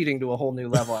this cheating to a whole new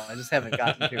level. I just haven't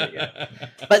gotten to it yet.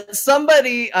 But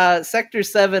somebody, Sector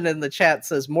 7 in the chat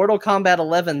says, Mortal Kombat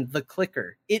 11, the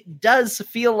clicker. It does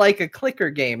feel like a clicker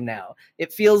game now.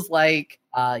 It feels like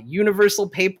Universal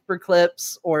Paper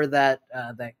Clips or that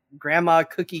grandma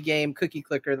cookie game, Cookie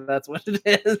Clicker. That's what it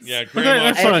is. Yeah,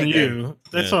 that's on you.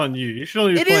 That's on you. You should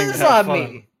only be playing. It is on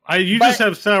me. Just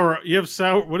have sour. You have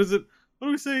sour. What is it? What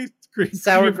do we say?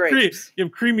 Sour grapes. You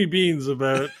have creamy beans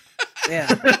about.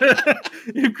 Yeah.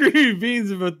 You have creamy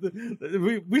beans about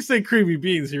we say creamy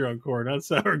beans here on Core, not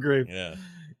sour grape. Yeah.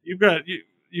 You've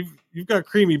got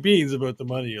creamy beans about the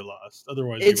money you lost.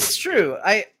 Otherwise, it's true.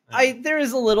 There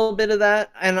is a little bit of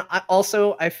that, and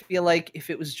I feel like if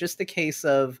it was just a case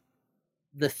of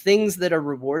the things that are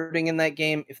rewarding in that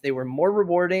game, if they were more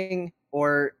rewarding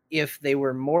or if they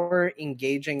were more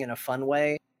engaging in a fun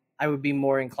way, I would be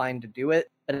more inclined to do it.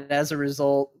 But as a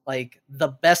result, like, the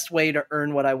best way to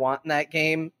earn what I want in that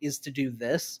game is to do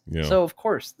this. Yeah. So of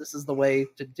course, this is the way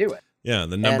to do it. Yeah,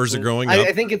 the numbers And are going up.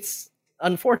 I think it's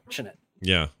unfortunate.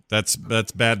 Yeah, that's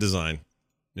bad design,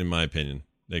 in my opinion.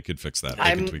 They could fix that.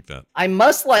 They could tweak that. I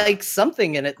must like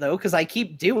something in it, though, because I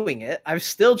keep doing it. I've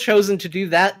still chosen to do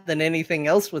that than anything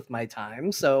else with my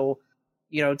time. So,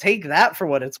 take that for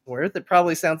what it's worth. It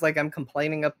probably sounds like I'm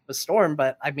complaining up a storm,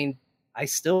 but I mean, I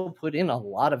still put in a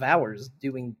lot of hours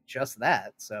doing just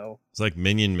that. So it's like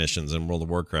minion missions in World of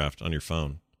Warcraft on your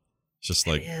phone. It's just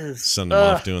like send them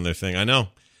off doing their thing. I know.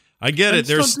 I get it.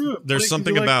 There's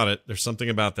something about it. There's something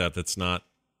about that that's not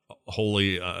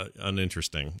wholly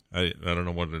uninteresting. I don't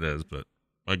know what it is, but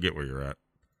I get where you're at.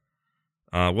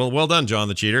 Well done, John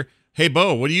the Cheater. Hey,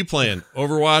 Bo, what are you playing?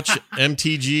 Overwatch,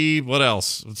 MTG, what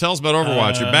else? Tell us about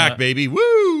Overwatch. You're back, baby.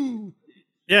 Woo!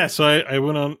 Yeah, so I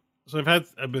went on. So I've had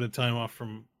a bit of time off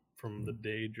from the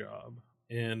day job,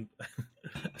 and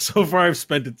so far I've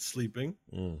spent it sleeping,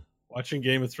 watching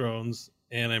Game of Thrones,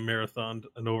 and I marathoned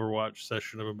an Overwatch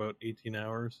session of about 18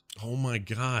 hours. Oh my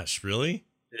gosh, really?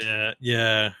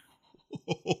 Yeah.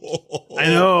 I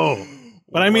know.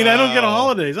 But I mean, I don't get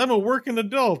holidays. I'm a working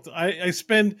adult. I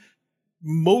spend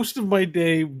most of my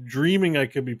day dreaming I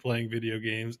could be playing video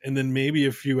games, and then maybe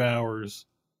a few hours,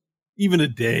 even a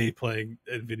day, playing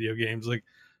video games. Like,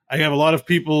 I have a lot of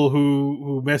people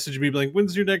who message me like,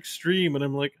 "When's your next stream?" And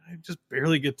I'm like, I just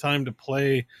barely get time to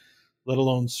play, let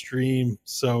alone stream.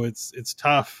 So it's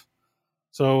tough.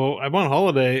 So I'm on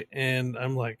holiday, and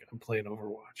I'm playing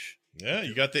Overwatch. Yeah,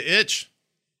 you got the itch.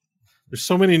 There's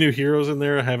so many new heroes in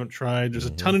there I haven't tried. There's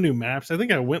a ton of new maps. I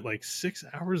think I went like 6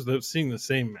 hours without seeing the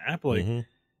same map. Like,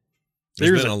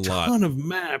 there's a ton of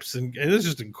maps, and it's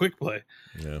just in quick play.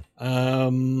 Yeah.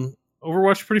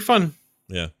 Overwatch is pretty fun.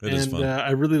 Yeah, it is fun.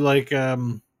 I really like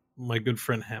my good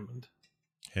friend Hammond.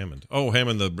 Oh,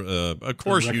 Hammond, of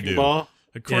course you do. Ball.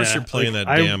 Of course you're playing that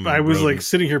I damn I was rodent. like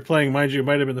sitting here playing, mind you, it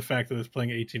might have been the fact that I was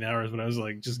playing 18 hours, but I was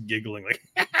like just giggling like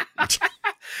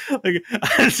like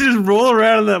I just roll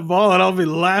around in that ball and I'll be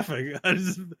laughing. I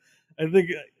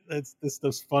think this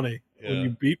stuff's funny. When you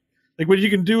beat, like, what you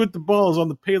can do with the ball is on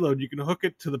the payload, you can hook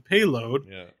it to the payload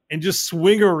and just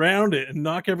swing around it and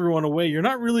knock everyone away. You're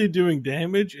not really doing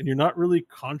damage and you're not really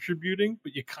contributing,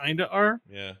 but you kind of are.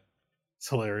 Yeah. It's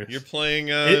hilarious. You're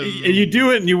playing and you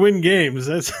do it and you win games.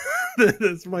 That's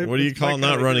my. What do you call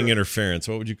not running interference?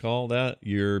 What would you call that?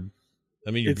 You're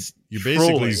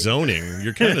basically zoning.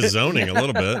 You're kind of zoning a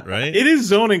little bit, right? It is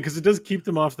zoning because it does keep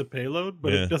them off the payload,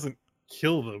 but it doesn't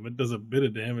kill them. It does a bit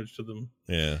of damage to them.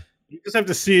 Yeah. You just have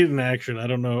to see it in action. I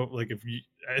don't know, like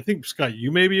I think Scott,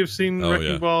 you maybe have seen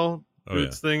Wrecking Ball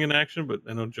its thing in action, but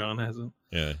I know John hasn't.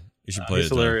 Yeah, you should play it. It's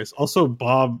hilarious. Also,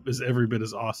 Bob is every bit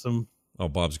as awesome. Oh,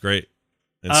 Bob's great.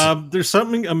 There's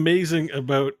something amazing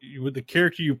about with the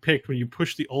character you picked when you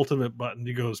push the ultimate button.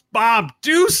 He goes, "Bob,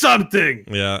 do something!"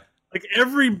 Yeah, like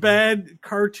every bad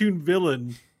cartoon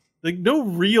villain, like no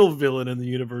real villain in the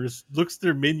universe looks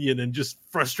their minion and just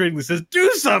frustratingly says, "Do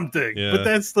something!" Yeah. But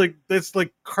that's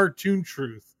like cartoon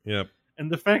truth. Yep. And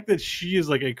the fact that she is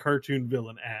like a cartoon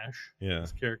villain, Ash,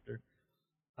 this character,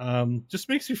 just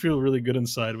makes you feel really good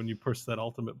inside when you push that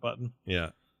ultimate button. Yeah.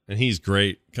 And he's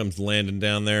great. Comes landing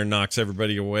down there, knocks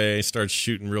everybody away, starts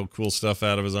shooting real cool stuff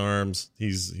out of his arms.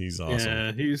 He's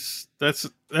awesome. Yeah,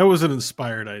 that was an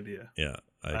inspired idea. Yeah,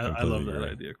 I love that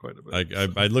idea quite a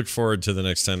bit. I look forward to the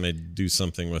next time they do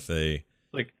something with a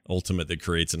like ultimate that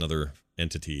creates another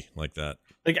entity like that.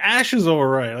 Like Ash is all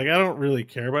right. Like I don't really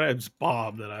care about it. It's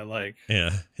Bob that I like. Yeah,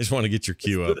 I just want to get your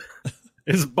queue up.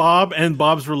 It's Bob and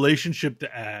Bob's relationship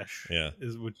to Ash. Yeah,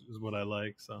 which is what I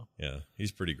like. So yeah,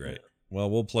 he's pretty great. Yeah. Well,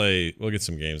 we'll get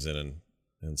some games in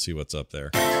and see what's up there.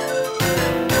 Quick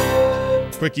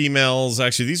emails.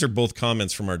 Actually, these are both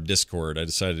comments from our Discord. I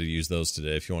decided to use those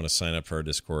today. If you want to sign up for our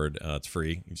Discord, it's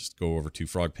free. You just go over to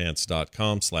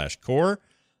frogpants.com/core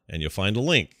and you'll find a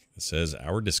link that says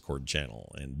our Discord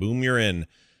channel. And boom, you're in.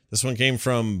 This one came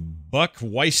from Buck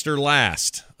Weister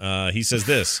Last. He says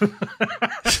this.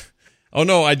 Oh,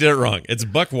 no, I did it wrong. It's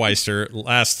Buck Weister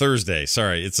last Thursday.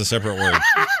 Sorry, it's a separate word.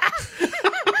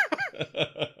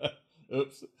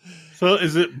 Oops. So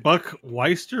is it Buck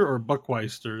Weister or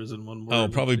Buckweister is in one word? Oh,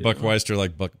 probably Buckweister,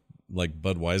 like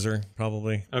Budweiser,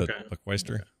 probably. Okay.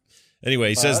 Buckweister. Okay. Anyway,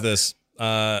 he says this.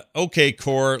 Okay,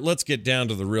 Core, let's get down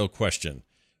to the real question.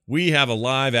 We have a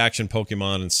live action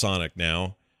Pokemon and Sonic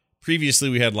now. Previously,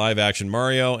 we had live action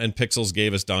Mario, and Pixels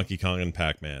gave us Donkey Kong and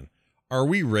Pac-Man. Are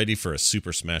we ready for a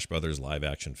Super Smash Brothers live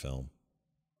action film?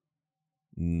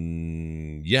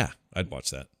 Yeah, I'd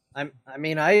watch that.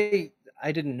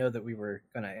 I didn't know that we were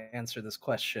going to answer this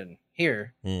question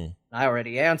here. I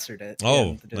already answered it.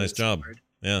 Oh, nice job.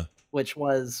 Yeah. Which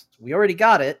was, we already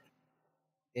got it.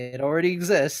 It already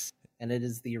exists. and it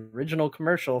is the original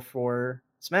commercial for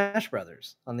Smash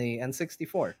Brothers on the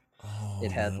N64. Oh,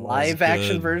 it had that was live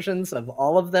action good. versions of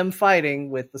all of them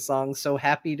fighting with the song "So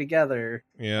Happy Together"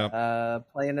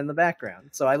 playing in the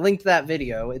background. So I linked that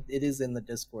video. It is in the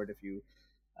Discord if you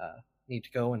need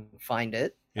to go and find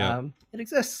it. Yeah. It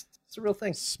exists. It's a real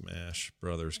thing. Smash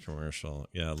Brothers commercial.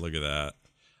 Yeah, look at that.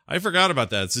 I forgot about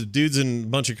that. It's dudes in a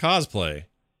bunch of cosplay,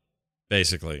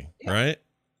 basically, right?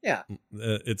 Yeah.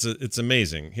 It's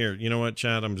amazing. Here, you know what,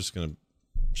 Chad? I'm just gonna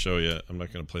show you. I'm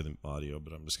not gonna play the audio,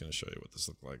 but I'm just gonna show you what this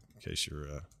looked like in case you're.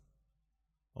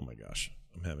 Oh my gosh,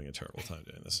 I'm having a terrible time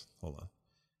doing this. Hold on.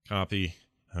 Copy.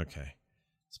 Okay,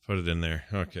 let's put it in there.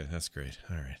 Okay, that's great.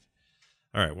 All right.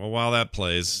 Well, while that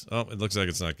plays, it looks like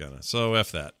it's not gonna. So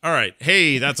F that. All right.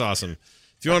 Hey, that's awesome.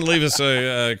 If you want to leave us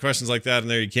questions like that in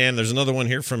there, you can. There's another one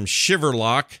here from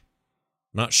Shiverlock.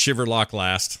 Not Shiverlock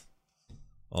last,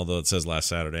 although it says last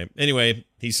Saturday. Anyway,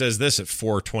 he says this at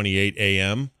 4:28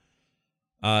 a.m.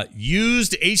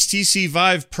 Used HTC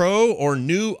Vive Pro or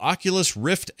new Oculus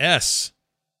Rift S?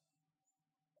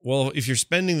 Well, if you're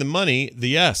spending the money,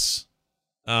 the S.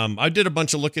 I did a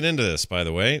bunch of looking into this, by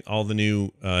the way. All the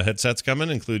new headsets coming,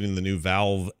 including the new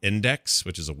Valve Index,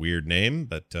 which is a weird name,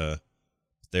 but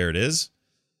there it is.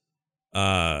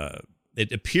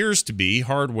 It appears to be,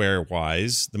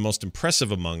 hardware-wise, the most impressive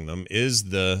among them is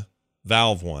the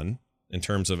Valve one in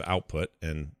terms of output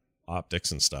and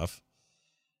optics and stuff.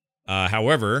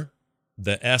 However,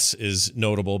 the S is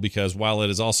notable because while it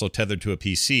is also tethered to a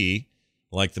PC,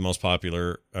 like the most powerful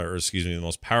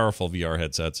VR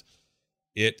headsets,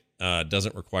 it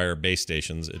doesn't require base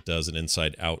stations. It does an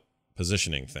inside-out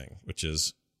positioning thing, which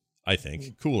is, I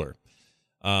think, cooler.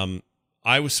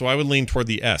 I would lean toward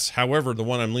the S. However, the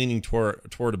one I'm leaning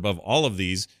toward above all of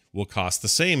these will cost the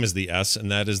same as the S,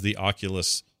 and that is the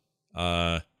Oculus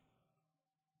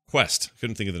Quest.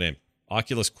 Couldn't think of the name.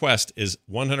 Oculus Quest is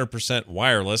 100%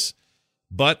 wireless,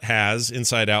 but has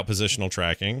inside-out positional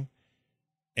tracking,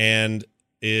 and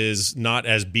is not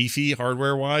as beefy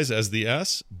hardware-wise as the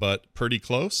S, but pretty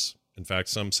close. In fact,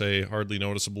 some say hardly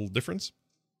noticeable difference.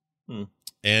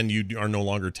 And you are no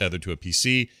longer tethered to a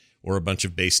PC or a bunch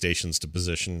of base stations to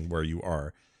position where you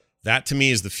are. That, to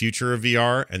me, is the future of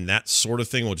VR, and that sort of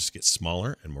thing will just get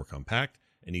smaller and more compact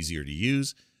and easier to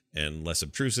use and less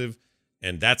obtrusive.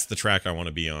 And that's the track I want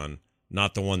to be on,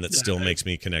 not the one that still makes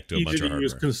me connect to a bunch of hardware.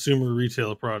 Use consumer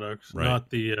retail products, right. Not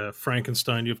the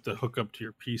Frankenstein you have to hook up to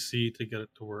your PC to get it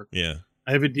to work. Yeah.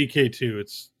 I have a DK2.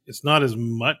 It's not as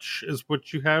much as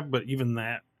what you have, but even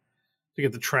that, to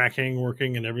get the tracking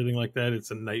working and everything like that,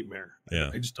 it's a nightmare. Yeah.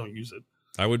 I just don't use it.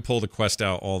 I would pull the Quest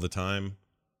out all the time.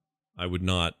 I would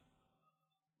not.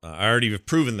 I already have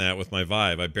proven that with my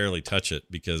Vive. I barely touch it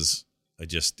because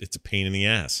it's a pain in the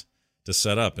ass to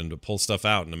set up and to pull stuff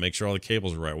out and to make sure all the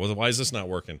cables are right. Well, why is this not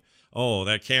working? Oh,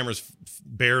 that camera's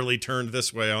barely turned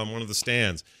this way on one of the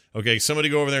stands. Okay, somebody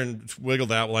go over there and wiggle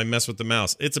that while I mess with the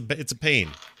mouse. It's a pain.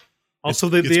 Also,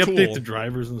 they update the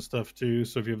drivers and stuff too.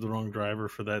 So if you have the wrong driver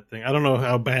for that thing, I don't know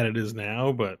how bad it is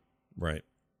now, but right,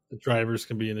 the drivers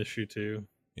can be an issue too.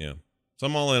 Yeah. So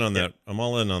I'm all in on that. I'm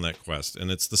all in on that Quest, and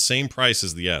it's the same price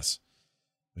as the S,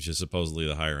 which is supposedly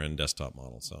the higher end desktop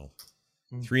model. So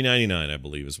 $399, I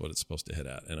believe, is what it's supposed to hit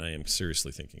at, and I am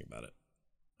seriously thinking about it.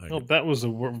 Well, that was a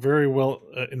very well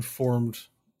informed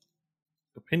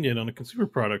opinion on a consumer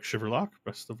product. Shiverlock,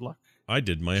 best of luck. I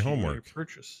did my homework.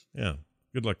 Purchase. Yeah.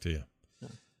 Good luck to you.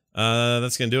 Yeah.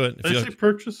 That's gonna do it. Did I say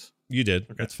purchase? You did.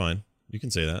 Okay. That's fine. You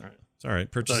can say that. All right. It's all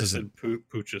right. Purchase. I said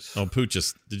pooches. Oh,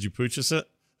 pooches. Did you pooches it?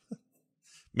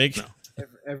 No.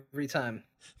 Every time.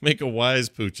 Make a wise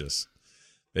pooches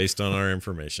based on our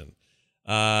information.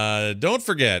 Don't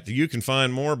forget, you can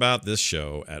find more about this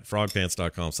show at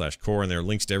frogpants.com/core, and there are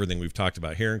links to everything we've talked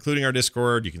about here, including our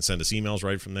Discord. You can send us emails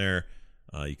right from there.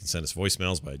 You can send us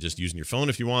voicemails by just using your phone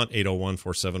if you want,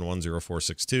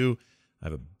 801-471-0462. I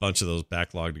have a bunch of those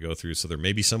backlogged to go through, so there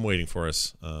may be some waiting for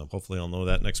us. Hopefully I'll know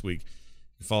that next week.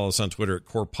 You can follow us on Twitter at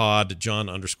CorePod,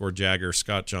 John_Jagger,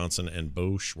 Scott Johnson, and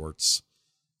Bo Schwartz.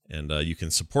 And you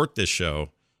can support this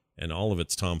show and all of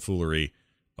its tomfoolery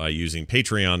by using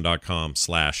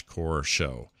patreon.com/core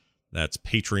show. That's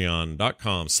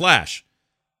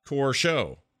patreon.com/core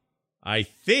show. I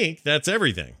think that's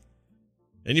everything.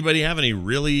 Anybody have any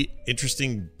really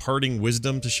interesting parting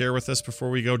wisdom to share with us before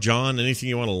we go? John, anything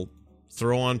you want to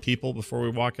throw on people before we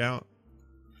walk out?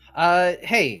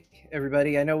 Hey,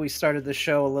 everybody. I know we started the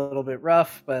show a little bit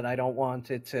rough, but I don't want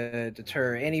it to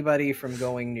deter anybody from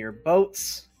going near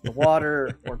boats, the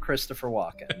water, or Christopher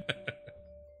Walken.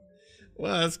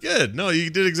 Well, that's good. No, you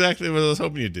did exactly what I was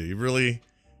hoping you'd do. You really,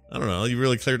 I don't know, you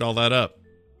really cleared all that up.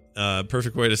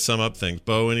 Perfect way to sum up things.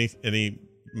 Bo, any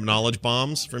knowledge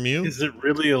bombs from you? Is it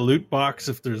really a loot box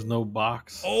if there's no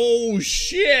box? Oh,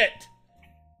 shit!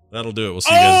 That'll do it. We'll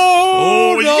see you guys.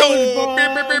 Oh, yo!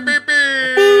 Beep, beep, beep, beep,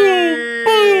 beep.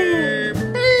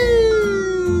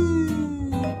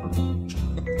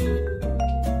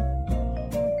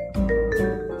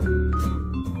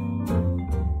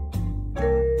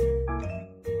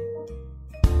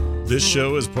 This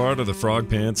show is part of the Frog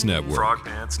Pants Network. Frog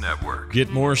Pants Network. Get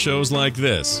more shows like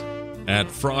this at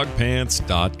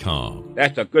frogpants.com.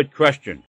 That's a good question.